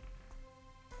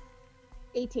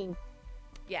 18.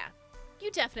 Yeah. You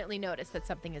definitely notice that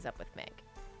something is up with Meg.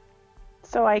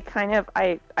 So I kind of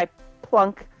I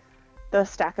plunk the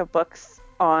stack of books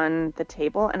on the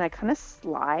table and I kind of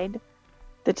slide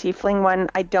the tiefling one.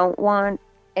 I don't want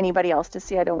anybody else to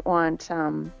see. I don't want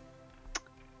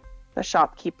the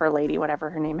shopkeeper lady, whatever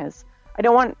her name is. I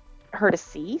don't want her to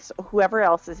see. So whoever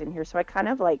else is in here. So I kind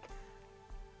of like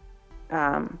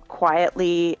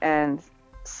quietly and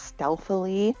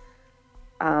stealthily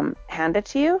hand it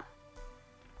to you.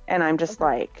 And I'm just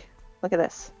like, look at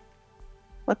this.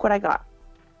 Look what I got.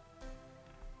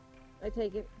 I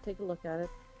take it, take a look at it.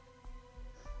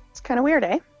 It's kind of weird,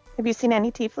 eh? Have you seen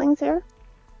any tieflings here?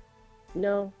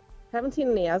 No, haven't seen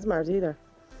any Asmars either.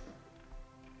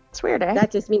 It's weird, eh?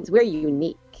 That just means we're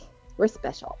unique. We're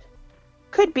special.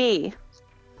 Could be.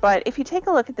 But if you take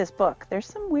a look at this book, there's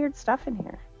some weird stuff in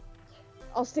here.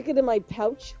 I'll stick it in my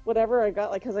pouch, whatever I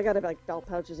got, like, because I got like belt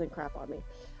pouches and crap on me.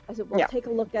 I said, we'll take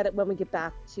a look at it when we get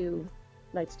back to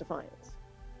Knight's Defiance.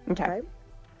 Okay.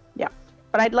 Yeah.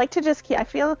 But I'd like to just I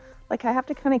feel like I have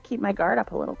to kind of keep my guard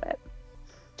up a little bit.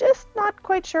 Just not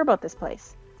quite sure about this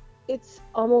place. It's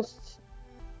almost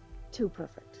too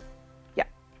perfect. Yeah.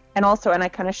 And also, and I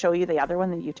kind of show you the other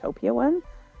one, the Utopia one.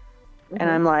 And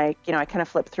I'm like, I kind of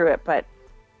flip through it, but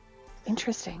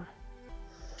interesting.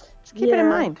 Just keep it in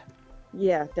mind.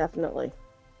 Yeah, definitely.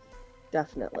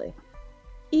 Definitely.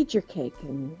 Eat your cake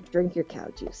and drink your cow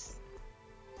juice.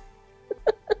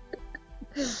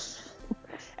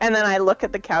 And then I look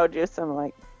at the cow juice and I'm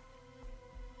like,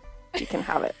 you can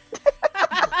have it.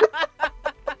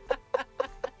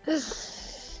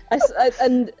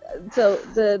 And so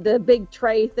the big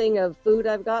tray thing of food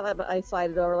I've got, I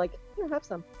slide it over like, here, have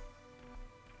some.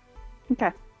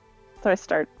 Okay. So I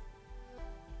start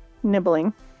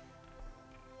nibbling.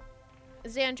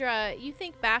 Xandra, you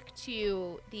think back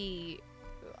to the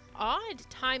odd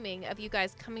timing of you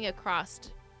guys coming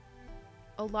across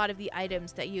a lot of the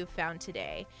items that you've found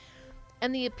today,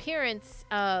 and the appearance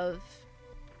of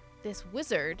this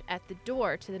wizard at the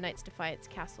door to the Knight's Defiance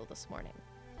castle this morning.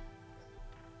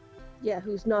 Yeah,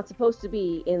 who's not supposed to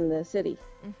be in the city.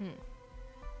 Mm-hmm.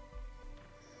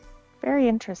 Very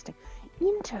interesting.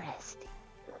 Interesting.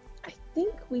 I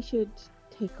think we should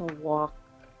take a walk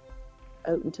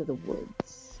out into the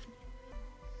woods.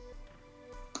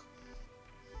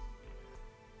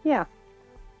 Yeah.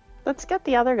 Let's get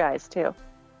the other guys too.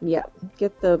 Yeah,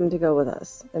 get them to go with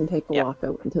us and take a walk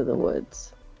out into the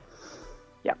woods.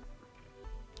 Yep.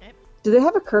 Okay. Do they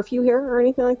have a curfew here or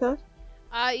anything like that?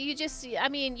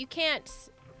 You can't,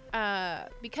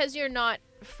 because you're not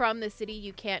from the city,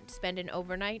 you can't spend an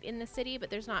overnight in the city, but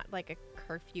there's not like a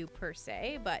curfew per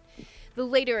se, but the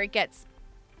later it gets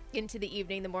into the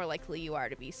evening, the more likely you are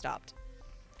to be stopped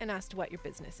and asked what your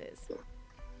business is.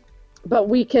 But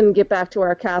we can get back to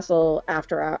our castle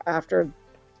after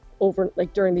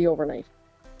during the overnight.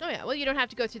 Oh yeah, well you don't have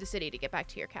to go through the city to get back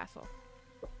to your castle.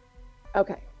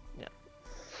 Okay. Yeah.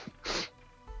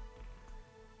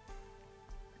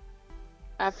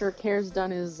 After Care's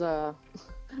done his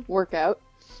workout,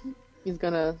 he's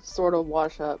gonna sort of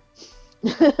wash up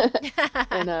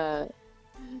and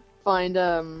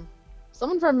find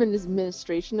someone from his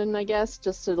administration, and I guess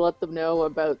just to let them know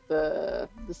about the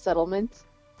settlement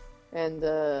and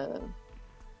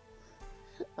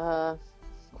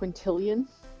Quintillion.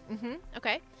 Mm-hmm.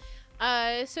 Okay.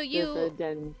 So you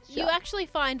actually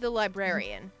find the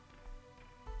librarian.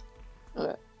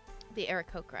 Okay. The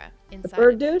Aarakocra inside. The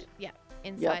bird dude? Yeah,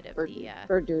 inside of the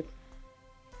bird dude.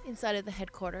 Inside of the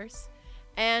headquarters.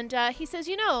 And he says,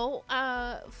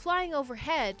 flying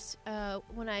overhead,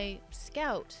 when I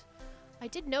scout, I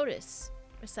did notice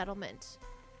a settlement.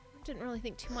 I didn't really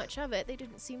think too much of it. They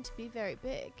didn't seem to be very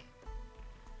big.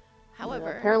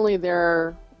 However... Yeah, apparently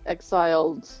they're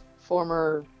exiled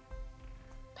former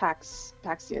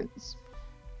Paxians.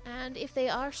 And if they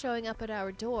are showing up at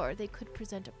our door, they could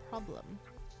present a problem.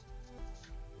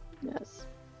 Yes.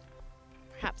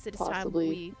 Perhaps it is time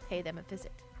we pay them a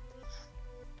visit.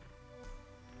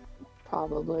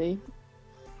 Probably.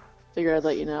 Figure I'd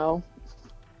let you know.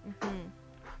 Mm-hmm.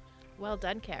 Well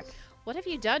done, Care. What have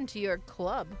you done to your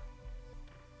club?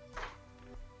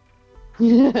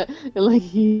 And like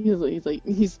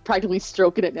he's practically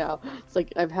stroking it now. It's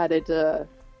like I've had it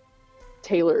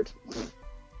tailored.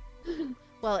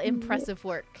 Well, impressive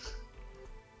work.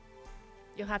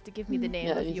 You'll have to give me the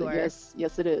name of your... Like,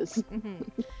 yes, it is.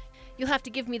 Mm-hmm. You'll have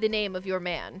to give me the name of your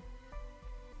man.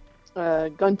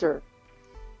 Gunter.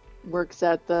 Works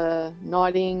at the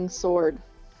Nodding Sword.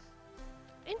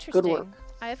 Interesting. Good work.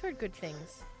 I have heard good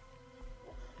things.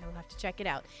 I will have to check it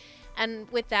out. And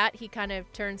with that, he kind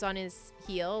of turns on his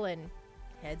heel and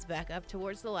heads back up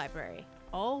towards the library.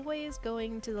 Always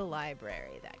going to the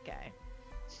library, that guy.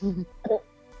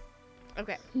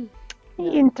 Okay.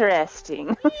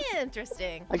 Interesting.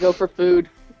 Interesting. I go for food.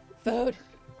 All right.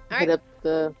 Hit up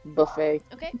the buffet.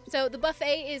 Okay, so the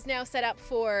buffet is now set up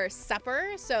for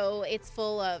supper. So it's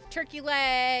full of turkey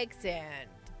legs and,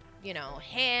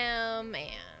 ham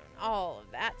and all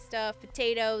of that stuff.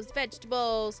 Potatoes,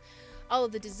 vegetables, all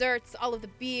of the desserts, all of the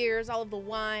beers, all of the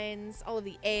wines, all of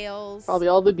the ales. Probably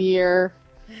all the beer.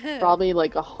 probably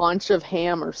like a haunch of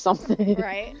ham or something.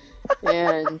 Right.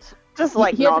 And Just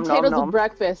like he had nom, nom, potatoes nom. with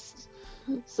breakfast.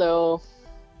 So,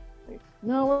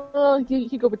 no, well,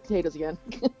 you go with potatoes again.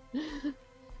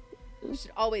 You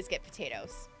should always get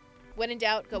potatoes. When in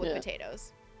doubt, go with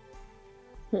potatoes.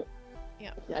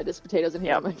 Yeah, just potatoes and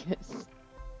ham, I guess.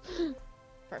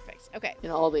 Perfect. Okay.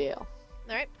 And all the ale.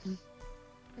 All right.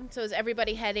 So is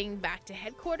everybody heading back to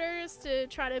headquarters to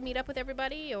try to meet up with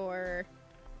everybody, or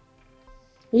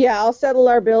Yeah, I'll settle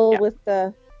our bill Yeah. with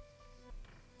the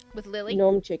with Lily?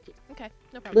 gnome chicky. Okay,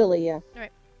 no problem. Lily, yeah.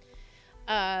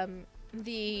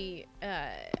 The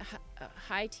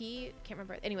high tea, can't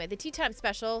remember. Anyway, the tea time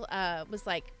special was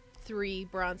like 3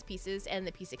 bronze pieces, and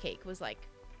the piece of cake was like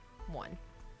 1.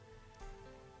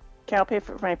 Okay, I'll pay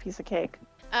for my piece of cake.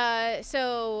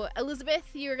 So Elizabeth,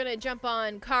 you're gonna jump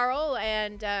on Carl,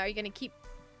 and are you gonna keep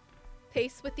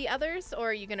pace with the others, or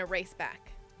are you gonna race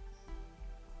back?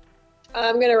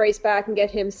 I'm gonna race back and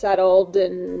get him settled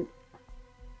and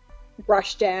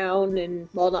brushed down, and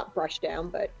well, not brushed down,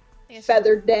 but I guess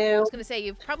feathered I down. was gonna say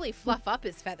you probably fluff up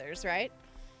his feathers, right?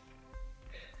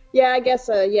 Yeah, I guess.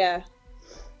 Yeah.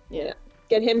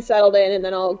 Get him settled in, and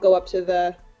then I'll go up to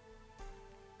the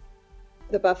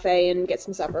buffet and get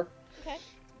some supper. Okay.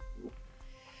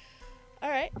 All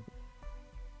right.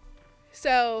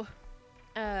 So,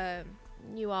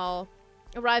 you all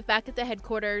arrive back at the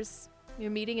headquarters.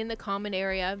 You're meeting in the common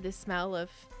area. The smell of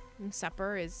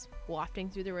supper is wafting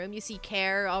through the room. You see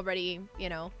Care already,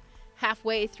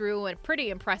 halfway through a pretty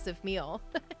impressive meal.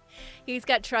 He's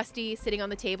got Trusty sitting on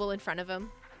the table in front of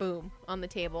him. Boom, on the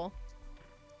table.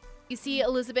 You see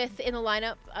Elizabeth in the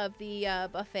lineup of the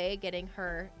buffet getting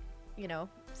her,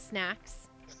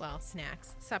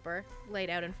 supper laid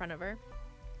out in front of her.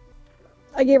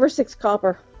 I gave her 6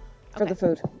 copper for Okay. the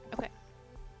food.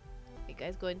 You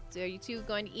guys are you two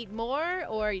going to eat more,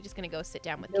 or are you just going to go sit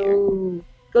down with Care? No.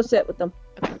 Go sit with them.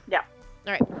 All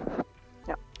right.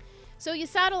 Yeah. So you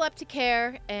saddle up to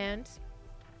Care, and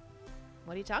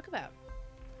what do you talk about?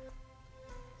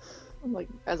 Like,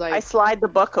 as I slide the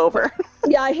book over,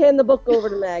 Yeah, I hand the book over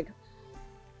to Meg.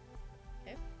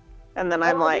 and then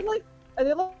I'm like,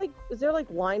 is there like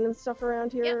wine and stuff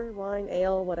around here? Wine,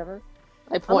 ale, whatever.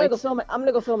 I I'm gonna point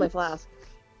go fill my flask.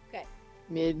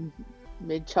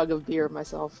 mid chug of beer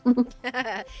myself. It's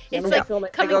I'm like gonna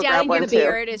coming go down grab in one your too.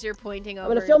 beard as you're pointing over.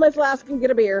 I'm gonna fill my flask and get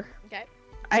a beer. Okay.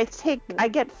 I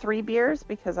get 3 beers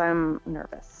because I'm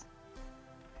nervous.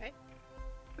 Okay.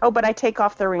 Oh, but I take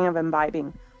off the ring of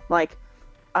imbibing. Like,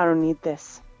 I don't need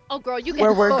this. Oh, girl, you get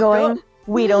Where we're going,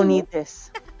 we don't need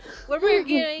this. Where we're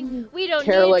getting, we don't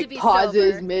Care need like to be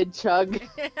pauses sober. mid chug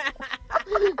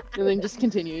and then just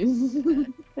continues.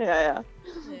 Yeah.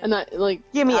 And I like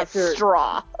Give me after, a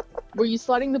straw. Were you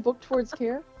sliding the book towards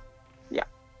Care? Yeah,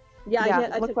 Yeah,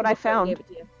 I look took what the I book and found. gave it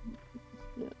to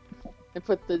you. I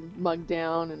put the mug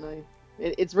down and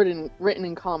it's written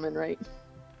in common, right?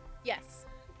 Yes.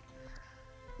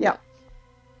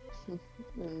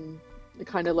 And I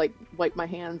kind of like wipe my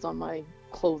hands on my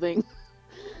clothing,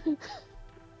 try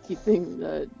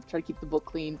to keep the book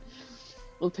clean.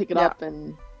 We'll pick it Yeah. up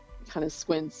and kind of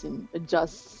squints and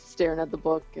adjusts, staring at the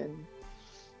book, and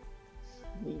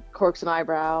he corks an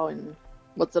eyebrow and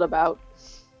what's it about?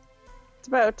 It's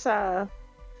about,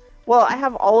 well, I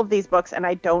have all of these books and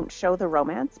I don't show the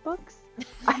romance books.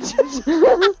 I just,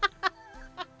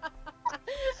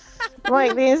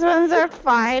 like, these ones are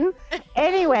fine.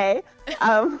 Anyway,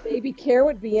 Maybe Care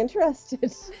would be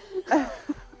interested.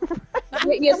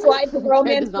 You slide the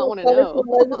romance does not wanna over know. to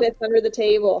Elizabeth under the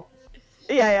table.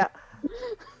 yeah.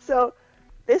 So,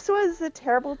 this was the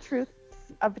terrible truth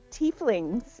of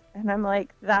tieflings. And I'm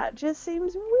like, that just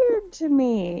seems weird to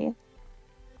me.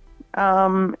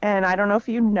 And I don't know if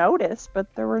you noticed,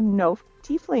 but there were no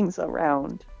tieflings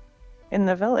around in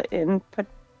the village, in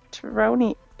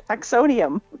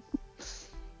Paxonium.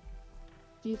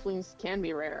 Tieflings can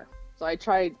be rare. So I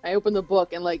opened the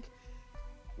book and like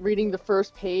reading the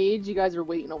first page, you guys are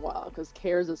waiting a while because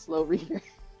Care's a slow reader.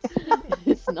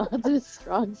 It's not a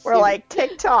strong suit. We're like,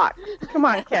 TikTok. Come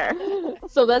on, Care.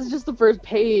 So that's just the first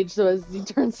page. So as he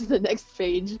turns to the next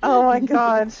page, Oh my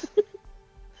god.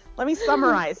 Let me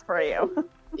summarize for you.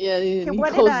 yeah, and he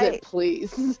what did closes I- it,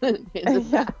 please. And hands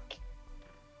it Yeah. back.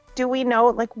 Do we know,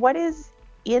 like, what is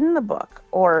in the book?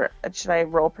 Or should I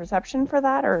roll perception for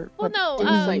that? Or Well, what- no.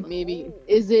 Insight, maybe.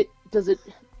 Does it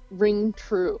ring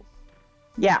true?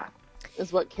 Yeah.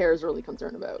 Is what Care is really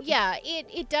concerned about. Yeah,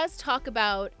 it does talk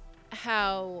about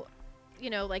how,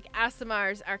 like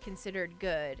Aasimars are considered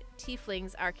good,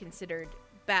 tieflings are considered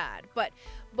bad, but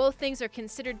both things are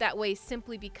considered that way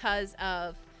simply because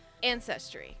of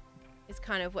ancestry. is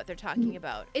kind of what they're talking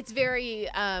about. It's very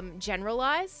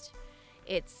generalized.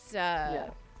 It's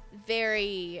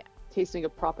very tasting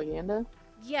of propaganda.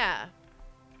 Yeah.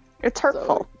 It's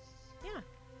hurtful. Yeah,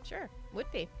 sure.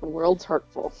 Would be. The world's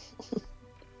hurtful.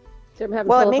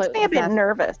 Well, it makes me a bit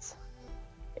nervous.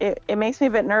 It makes me a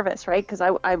bit nervous, right? Because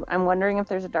I'm wondering if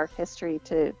there's a dark history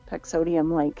to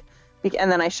Paxodium, like,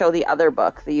 and then I show the other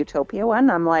book, the Utopia one.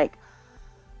 I'm like,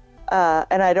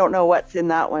 and I don't know what's in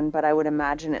that one, but I would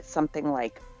imagine it's something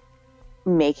like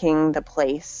making the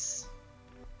place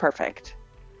perfect,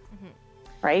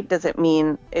 right? Does it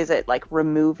mean, is it like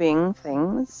removing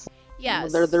things?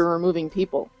 Yes. They're removing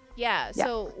people. Yeah.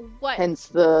 So what? Hence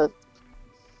the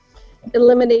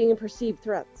eliminating perceived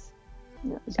threats.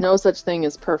 There's no such thing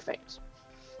as perfect.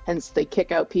 Hence they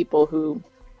kick out people who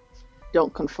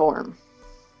don't conform.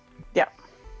 Yeah.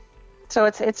 So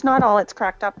it's not all it's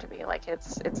cracked up to be. Like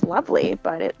it's lovely,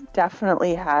 but it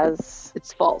definitely has.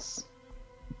 It's false.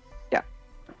 Yeah.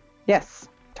 Yes.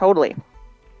 Totally.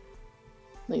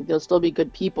 Like they'll still be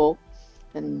good people,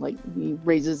 and like he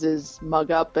raises his mug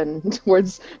up and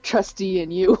towards Trusty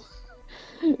and you,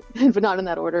 but not in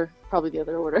that order. Probably the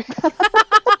other order.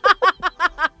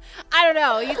 I don't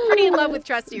know. He's pretty in love with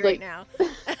Trusty right now.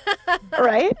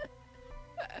 Right?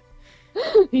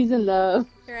 He's in love.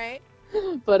 Right?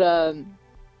 But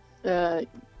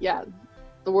yeah,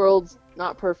 the world's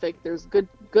not perfect. There's good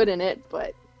in it, but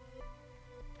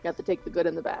you have to take the good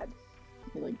and the bad.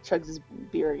 He like chugs his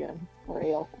beer again, or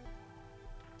ale.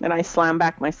 And I slam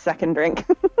back my second drink.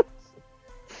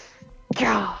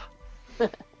 Gah.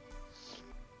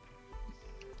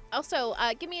 Also,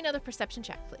 give me another perception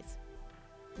check, please.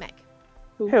 Meg.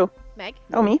 Who? Meg?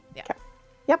 Oh, me? Yeah. Okay.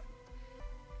 Yep.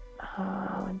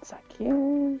 1 sec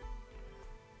here.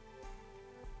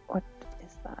 What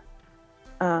is that?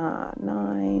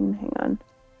 9. Hang on.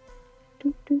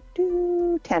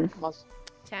 10.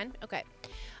 10? Okay.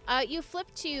 You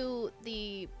flip to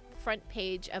the front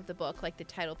page of the book, like the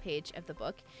title page of the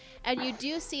book, and you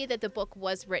do see that the book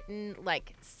was written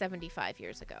like 75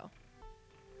 years ago.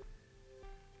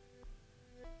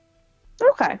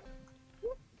 Okay.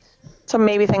 So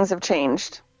maybe things have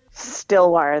changed.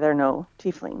 Still, why are there no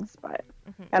tieflings? But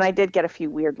and I did get a few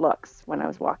weird looks when I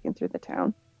was walking through the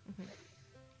town.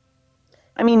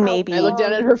 I mean, maybe I looked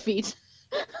down at her feet,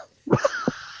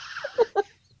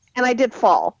 and I did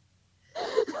fall.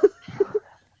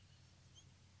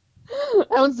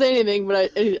 I don't say anything,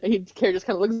 but Kara just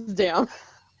kind of looks down.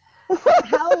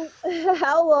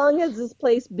 How long has this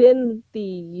place been the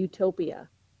Utopia?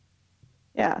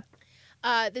 Yeah.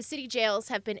 The city jails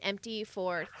have been empty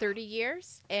for 30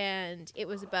 years, and it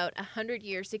was about 100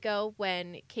 years ago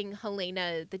when King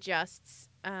Helena the Just's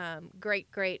great,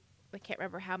 I can't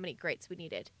remember how many greats we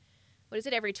needed. What is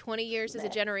it, every 20 years is a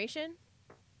generation?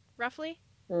 Roughly?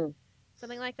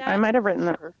 Something like that? I might have written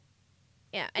that.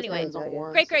 Yeah, anyway,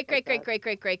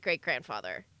 great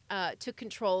grandfather took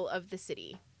control of the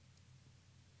city.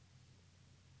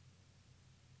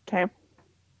 Okay.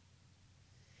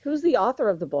 Who's the author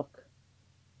of the book?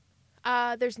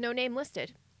 There's no name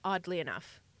listed, oddly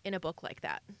enough, in a book like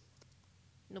that.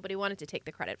 Nobody wanted to take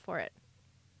the credit for it.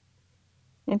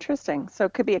 Interesting. So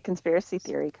it could be a conspiracy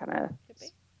theory kind of. Could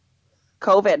be.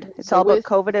 COVID. It's all about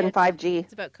COVID and 5G.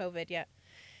 It's about COVID, yeah.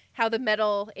 How the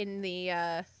metal in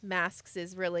the masks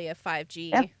is really a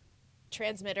 5G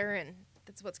transmitter, and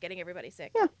that's what's getting everybody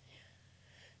sick. Yeah.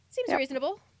 Seems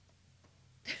reasonable.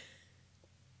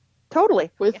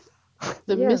 Totally. With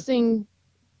the missing,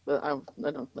 I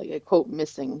don't like I quote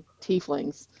missing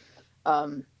tieflings.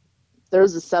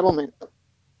 There's a settlement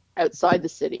outside the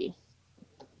city.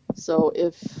 So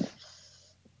if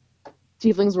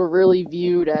tieflings were really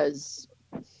viewed as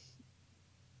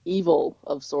evil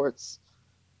of sorts,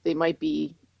 they might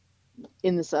be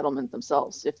in the settlement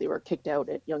themselves if they were kicked out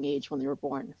at young age when they were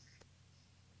born.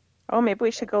 Oh, maybe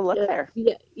we should go look there.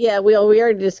 Yeah. We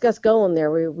already discussed going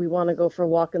there. We want to go for a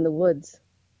walk in the woods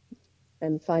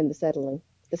and find the settlement.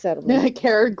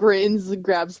 Kara grins and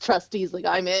grabs Trusty's like,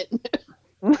 I'm it.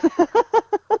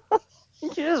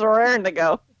 She's just raring to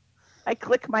go. I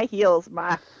click my heels.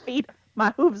 My feet,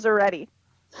 my hooves are ready.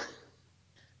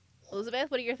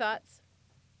 Elizabeth, what are your thoughts?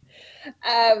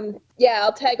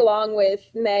 I'll tag along with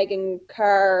Meg and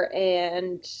Carr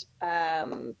and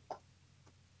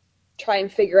try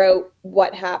and figure out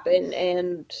what happened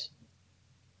and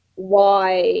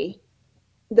why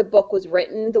the book was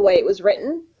written the way it was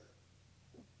written.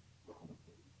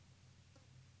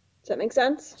 Does that make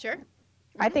sense? Sure.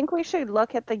 I think we should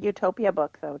look at the Utopia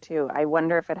book, though, too. I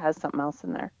wonder if it has something else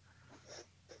in there.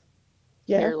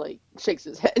 Kara like shakes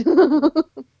his head.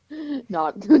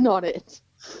 Not it.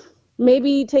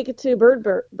 Maybe take it to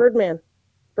Birdman.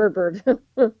 Bird.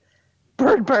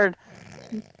 Bird.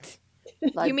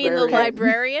 You mean the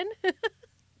librarian?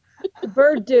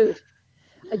 Bird dude.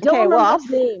 I don't remember his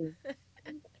name. I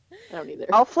don't either.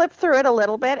 I'll flip through it a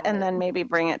little bit and then maybe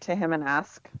bring it to him and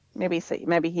ask. Maybe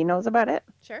he knows about it.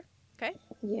 Sure. Okay.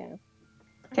 Yeah.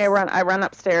 Okay, I run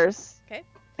upstairs. Okay.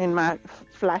 In my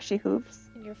flashy hooves.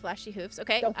 In your flashy hooves.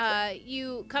 Okay.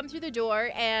 You come through the door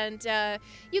and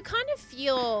you kind of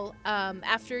feel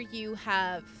after you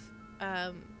have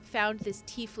found this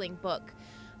tiefling book,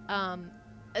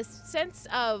 a sense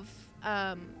of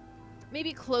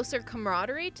maybe closer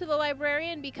camaraderie to the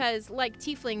librarian because, like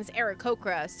tieflings,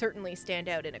 Aarakocra certainly stand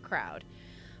out in a crowd.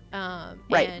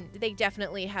 Right. And they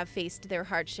definitely have faced their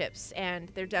hardships, and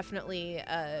they're definitely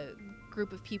a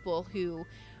group of people who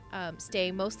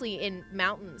stay mostly in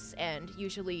mountains and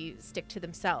usually stick to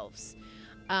themselves.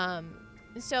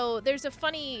 So there's a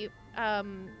funny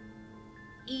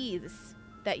ease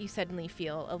that you suddenly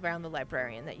feel around the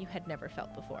librarian that you had never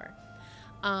felt before.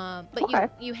 But Okay.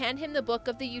 you hand him the book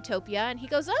of the Utopia, and he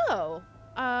goes, "Oh,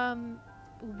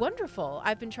 wonderful!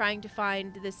 I've been trying to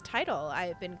find this title.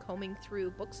 I've been combing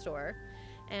through bookstore,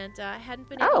 and I hadn't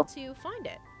been able to find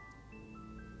it."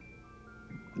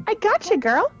 I got you,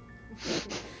 girl.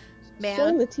 Showing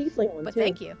Man, the tiefling one but too.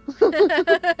 thank you.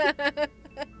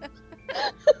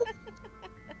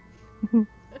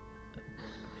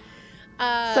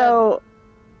 So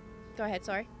Go ahead.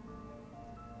 Sorry.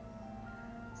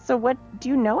 So what do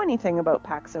you know anything about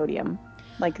Paxodium?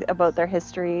 Like about their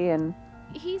history and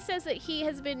He says that he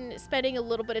has been spending a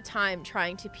little bit of time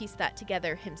trying to piece that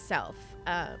together himself.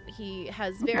 He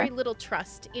has very little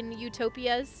trust in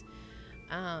utopias,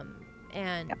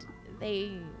 and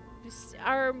they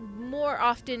are more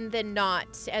often than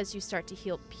not, as you start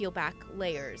to peel back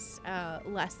layers,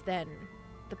 less than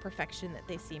the perfection that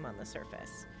they seem on the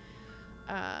surface.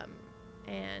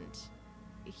 And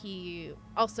he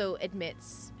also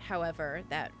admits, however,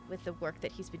 that with the work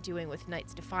that he's been doing with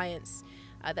Knight's Defiance,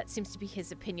 that seems to be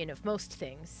his opinion of most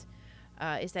things,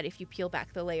 is that if you peel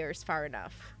back the layers far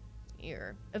enough,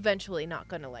 you're eventually not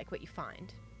going to like what you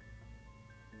find.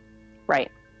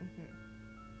 right. Mm-hmm.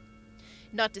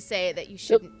 Not to say that you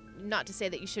shouldn't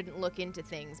look into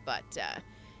things, but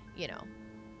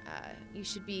you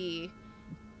should be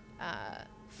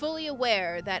fully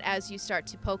aware that as you start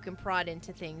to poke and prod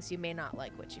into things, you may not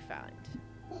like what you found.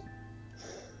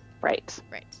 Right.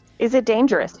 Right. Is it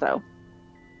dangerous though?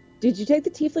 Did you take the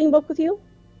tiefling book with you?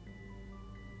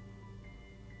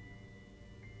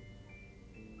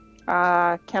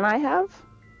 Can I have?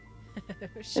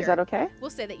 Sure. Is that okay? We'll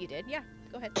say that you did. Yeah.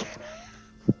 Go ahead.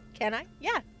 Can I?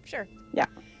 Yeah. Sure. Yeah.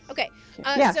 Okay.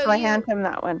 So I hand him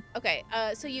that one. Okay,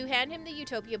 so you hand him the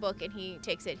Utopia book, and he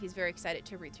takes it. He's very excited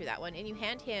to read through that one. And you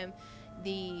hand him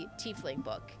the Tiefling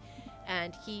book,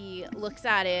 and he looks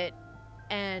at it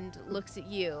and looks at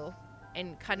you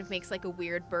and kind of makes like a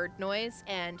weird bird noise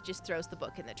and just throws the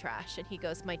book in the trash. And he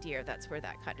goes, "My dear, that's where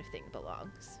that kind of thing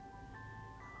belongs."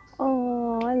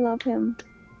 Oh, I love him.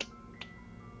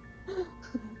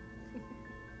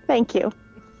 Thank you.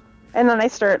 And then I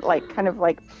start kind of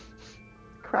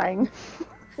crying.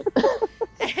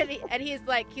 and he's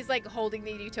like holding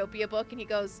the Utopia book, and he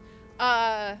goes,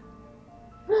 And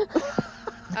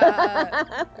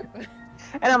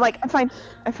I'm like, I'm fine.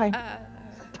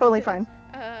 Totally fine.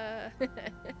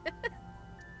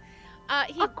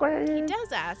 He Awkward.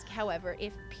 does ask, however,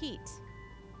 if Pete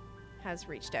has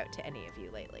reached out to any of you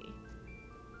lately.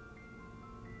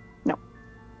 No,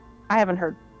 I haven't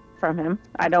heard from him.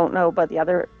 I don't know about the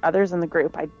others in the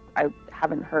group. I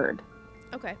haven't heard.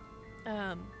 Okay.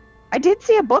 I did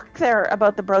see a book there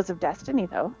about the Bros of Destiny,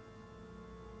 though.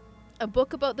 A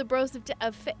book about the Bros of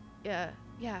yeah.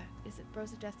 Is it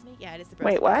Bros of Destiny? Yeah, it is the Bros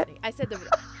Wait, of what? Destiny.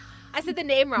 I said the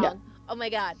name wrong. Yeah. Oh my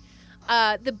god.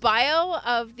 The bio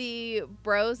of the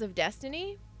Bros of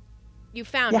Destiny. You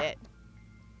found it.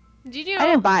 Did you know? I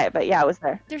didn't buy it, but yeah, it was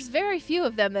there. There's very few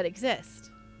of them that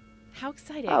exist. How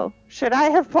exciting! Oh, should I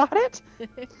have bought it?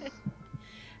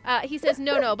 He says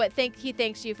no, but he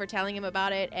thanks you for telling him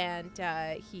about it, and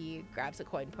he grabs a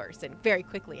coin purse and very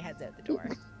quickly heads out the door.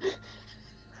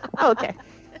 Oh, okay.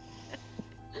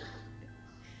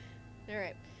 All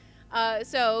right.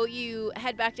 So you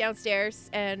head back downstairs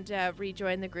and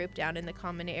rejoin the group down in the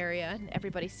common area, and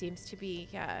everybody seems to be,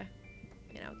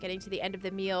 getting to the end of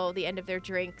the meal, the end of their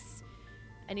drinks.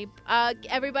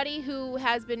 Everybody who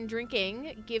has been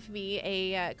drinking, give me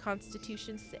a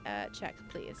Constitution check,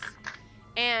 please.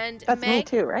 And That's Meg, me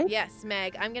too, right? Yes,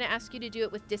 Meg, I'm going to ask you to do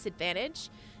it with disadvantage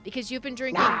because you've been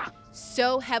drinking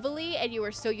so heavily and you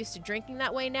are so used to drinking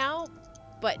that way now.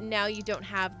 but now you don't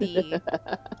have the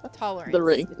tolerance. The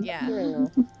ring. Yeah.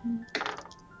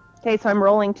 Okay, so I'm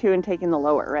rolling 2 and taking the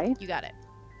lower, right? You got it.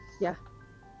 Yeah.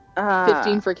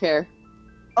 15 for care.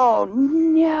 Oh,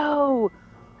 no.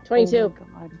 22. Oh,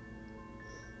 my God.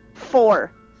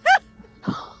 4.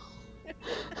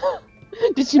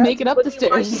 Did she make it up the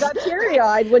Why she stairs? got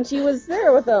teary-eyed when she was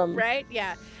there with him. Right?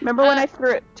 Yeah. Remember when I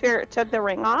took the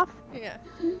ring off? Yeah.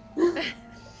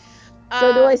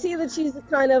 So do I see that she's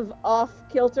kind of off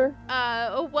kilter?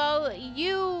 Well,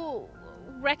 you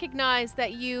recognize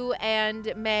that you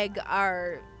and Meg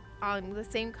are on the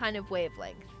same kind of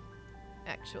wavelength,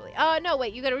 actually. No,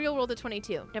 wait, you got a real roll to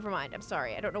 22. Never mind, I'm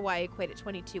sorry. I don't know why I equated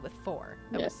 22 with 4.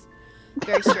 That was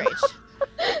very strange.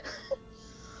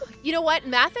 You know what?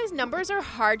 Math as numbers are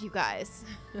hard, you guys.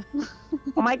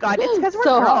 Oh my God, it's because we're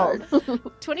So girls.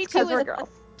 hard.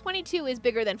 22 is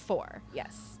bigger than 4.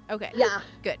 Yes. Okay. Yeah.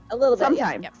 Good. A little bit.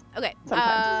 Sometimes. Yep. Okay.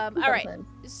 Sometimes. All right.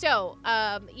 Sometimes. So,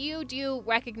 you do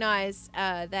recognize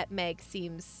that Meg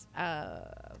seems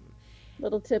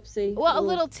Little tipsy. a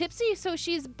little tipsy, so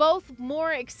she's both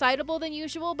more excitable than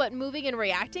usual, but moving and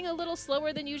reacting a little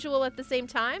slower than usual at the same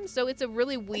time. So it's a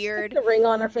really weird The ring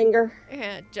on her finger.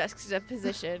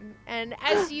 juxtaposition. And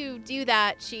as you do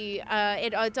that, she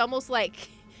it's almost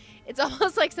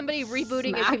like somebody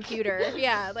rebooting a computer.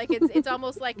 Yeah, like it's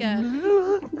almost like a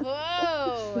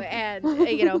whoa, and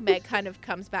Meg kind of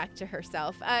comes back to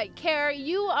herself. Care,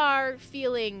 you are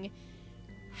feeling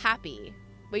happy,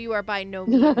 but you are by no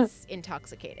means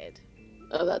intoxicated.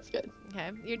 Oh, that's good. Okay,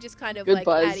 you're just kind of Good like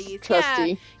buzz, at ease.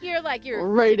 trusty. Yeah, you're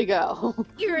Ready to go.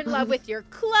 you're in love with your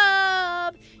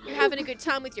club. You're having a good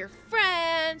time with your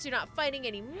friends. You're not fighting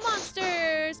any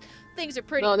monsters. Things are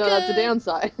pretty No, good. that's a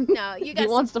downside. No, you got He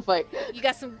wants to fight. you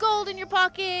got some gold in your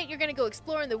pocket. You're gonna go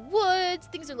explore in the woods.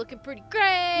 Things are looking pretty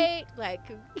great. Like,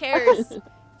 who cares?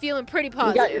 Feeling pretty You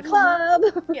got your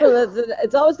positive. club. Yeah.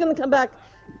 It's always going to come back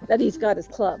that he's got his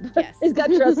club. Yes. He's got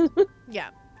trust. Yeah,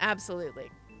 absolutely.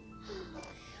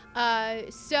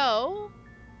 So,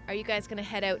 are you guys gonna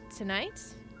head out tonight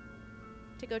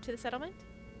to go to the settlement?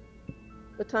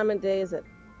 What time of day is it?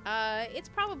 It's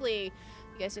probably,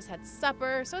 you guys just had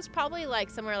supper, so it's probably like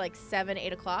somewhere like 7,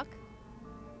 8 o'clock.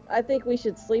 I think we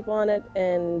should sleep on it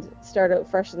and start out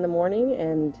fresh in the morning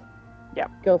and Yep.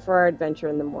 go for our adventure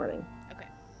in the morning.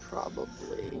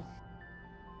 Probably.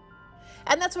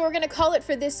 And that's what we're going to call it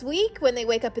for this week. When they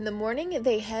wake up in the morning,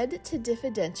 they head to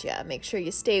Diffidentia. Make sure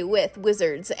you stay with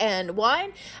Wizards and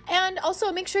Wine. And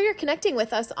also make sure you're connecting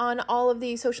with us on all of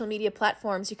the social media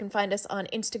platforms. You can find us on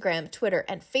Instagram, Twitter,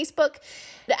 and Facebook.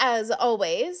 As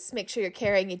always, make sure you're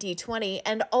carrying a D20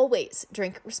 and always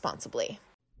drink responsibly.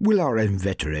 Will our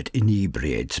inveterate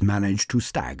inebriates manage to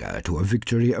stagger to a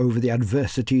victory over the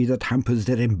adversity that hampers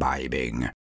their imbibing?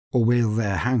 Or will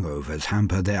their hangovers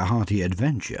hamper their hearty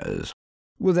adventures?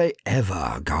 Will they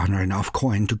ever garner enough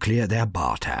coin to clear their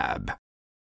bar tab?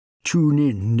 Tune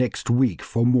in next week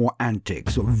for more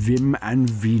antics of Vim and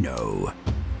Vino.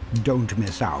 Don't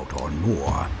miss out on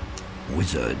more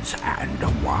Wizards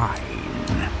and Wine.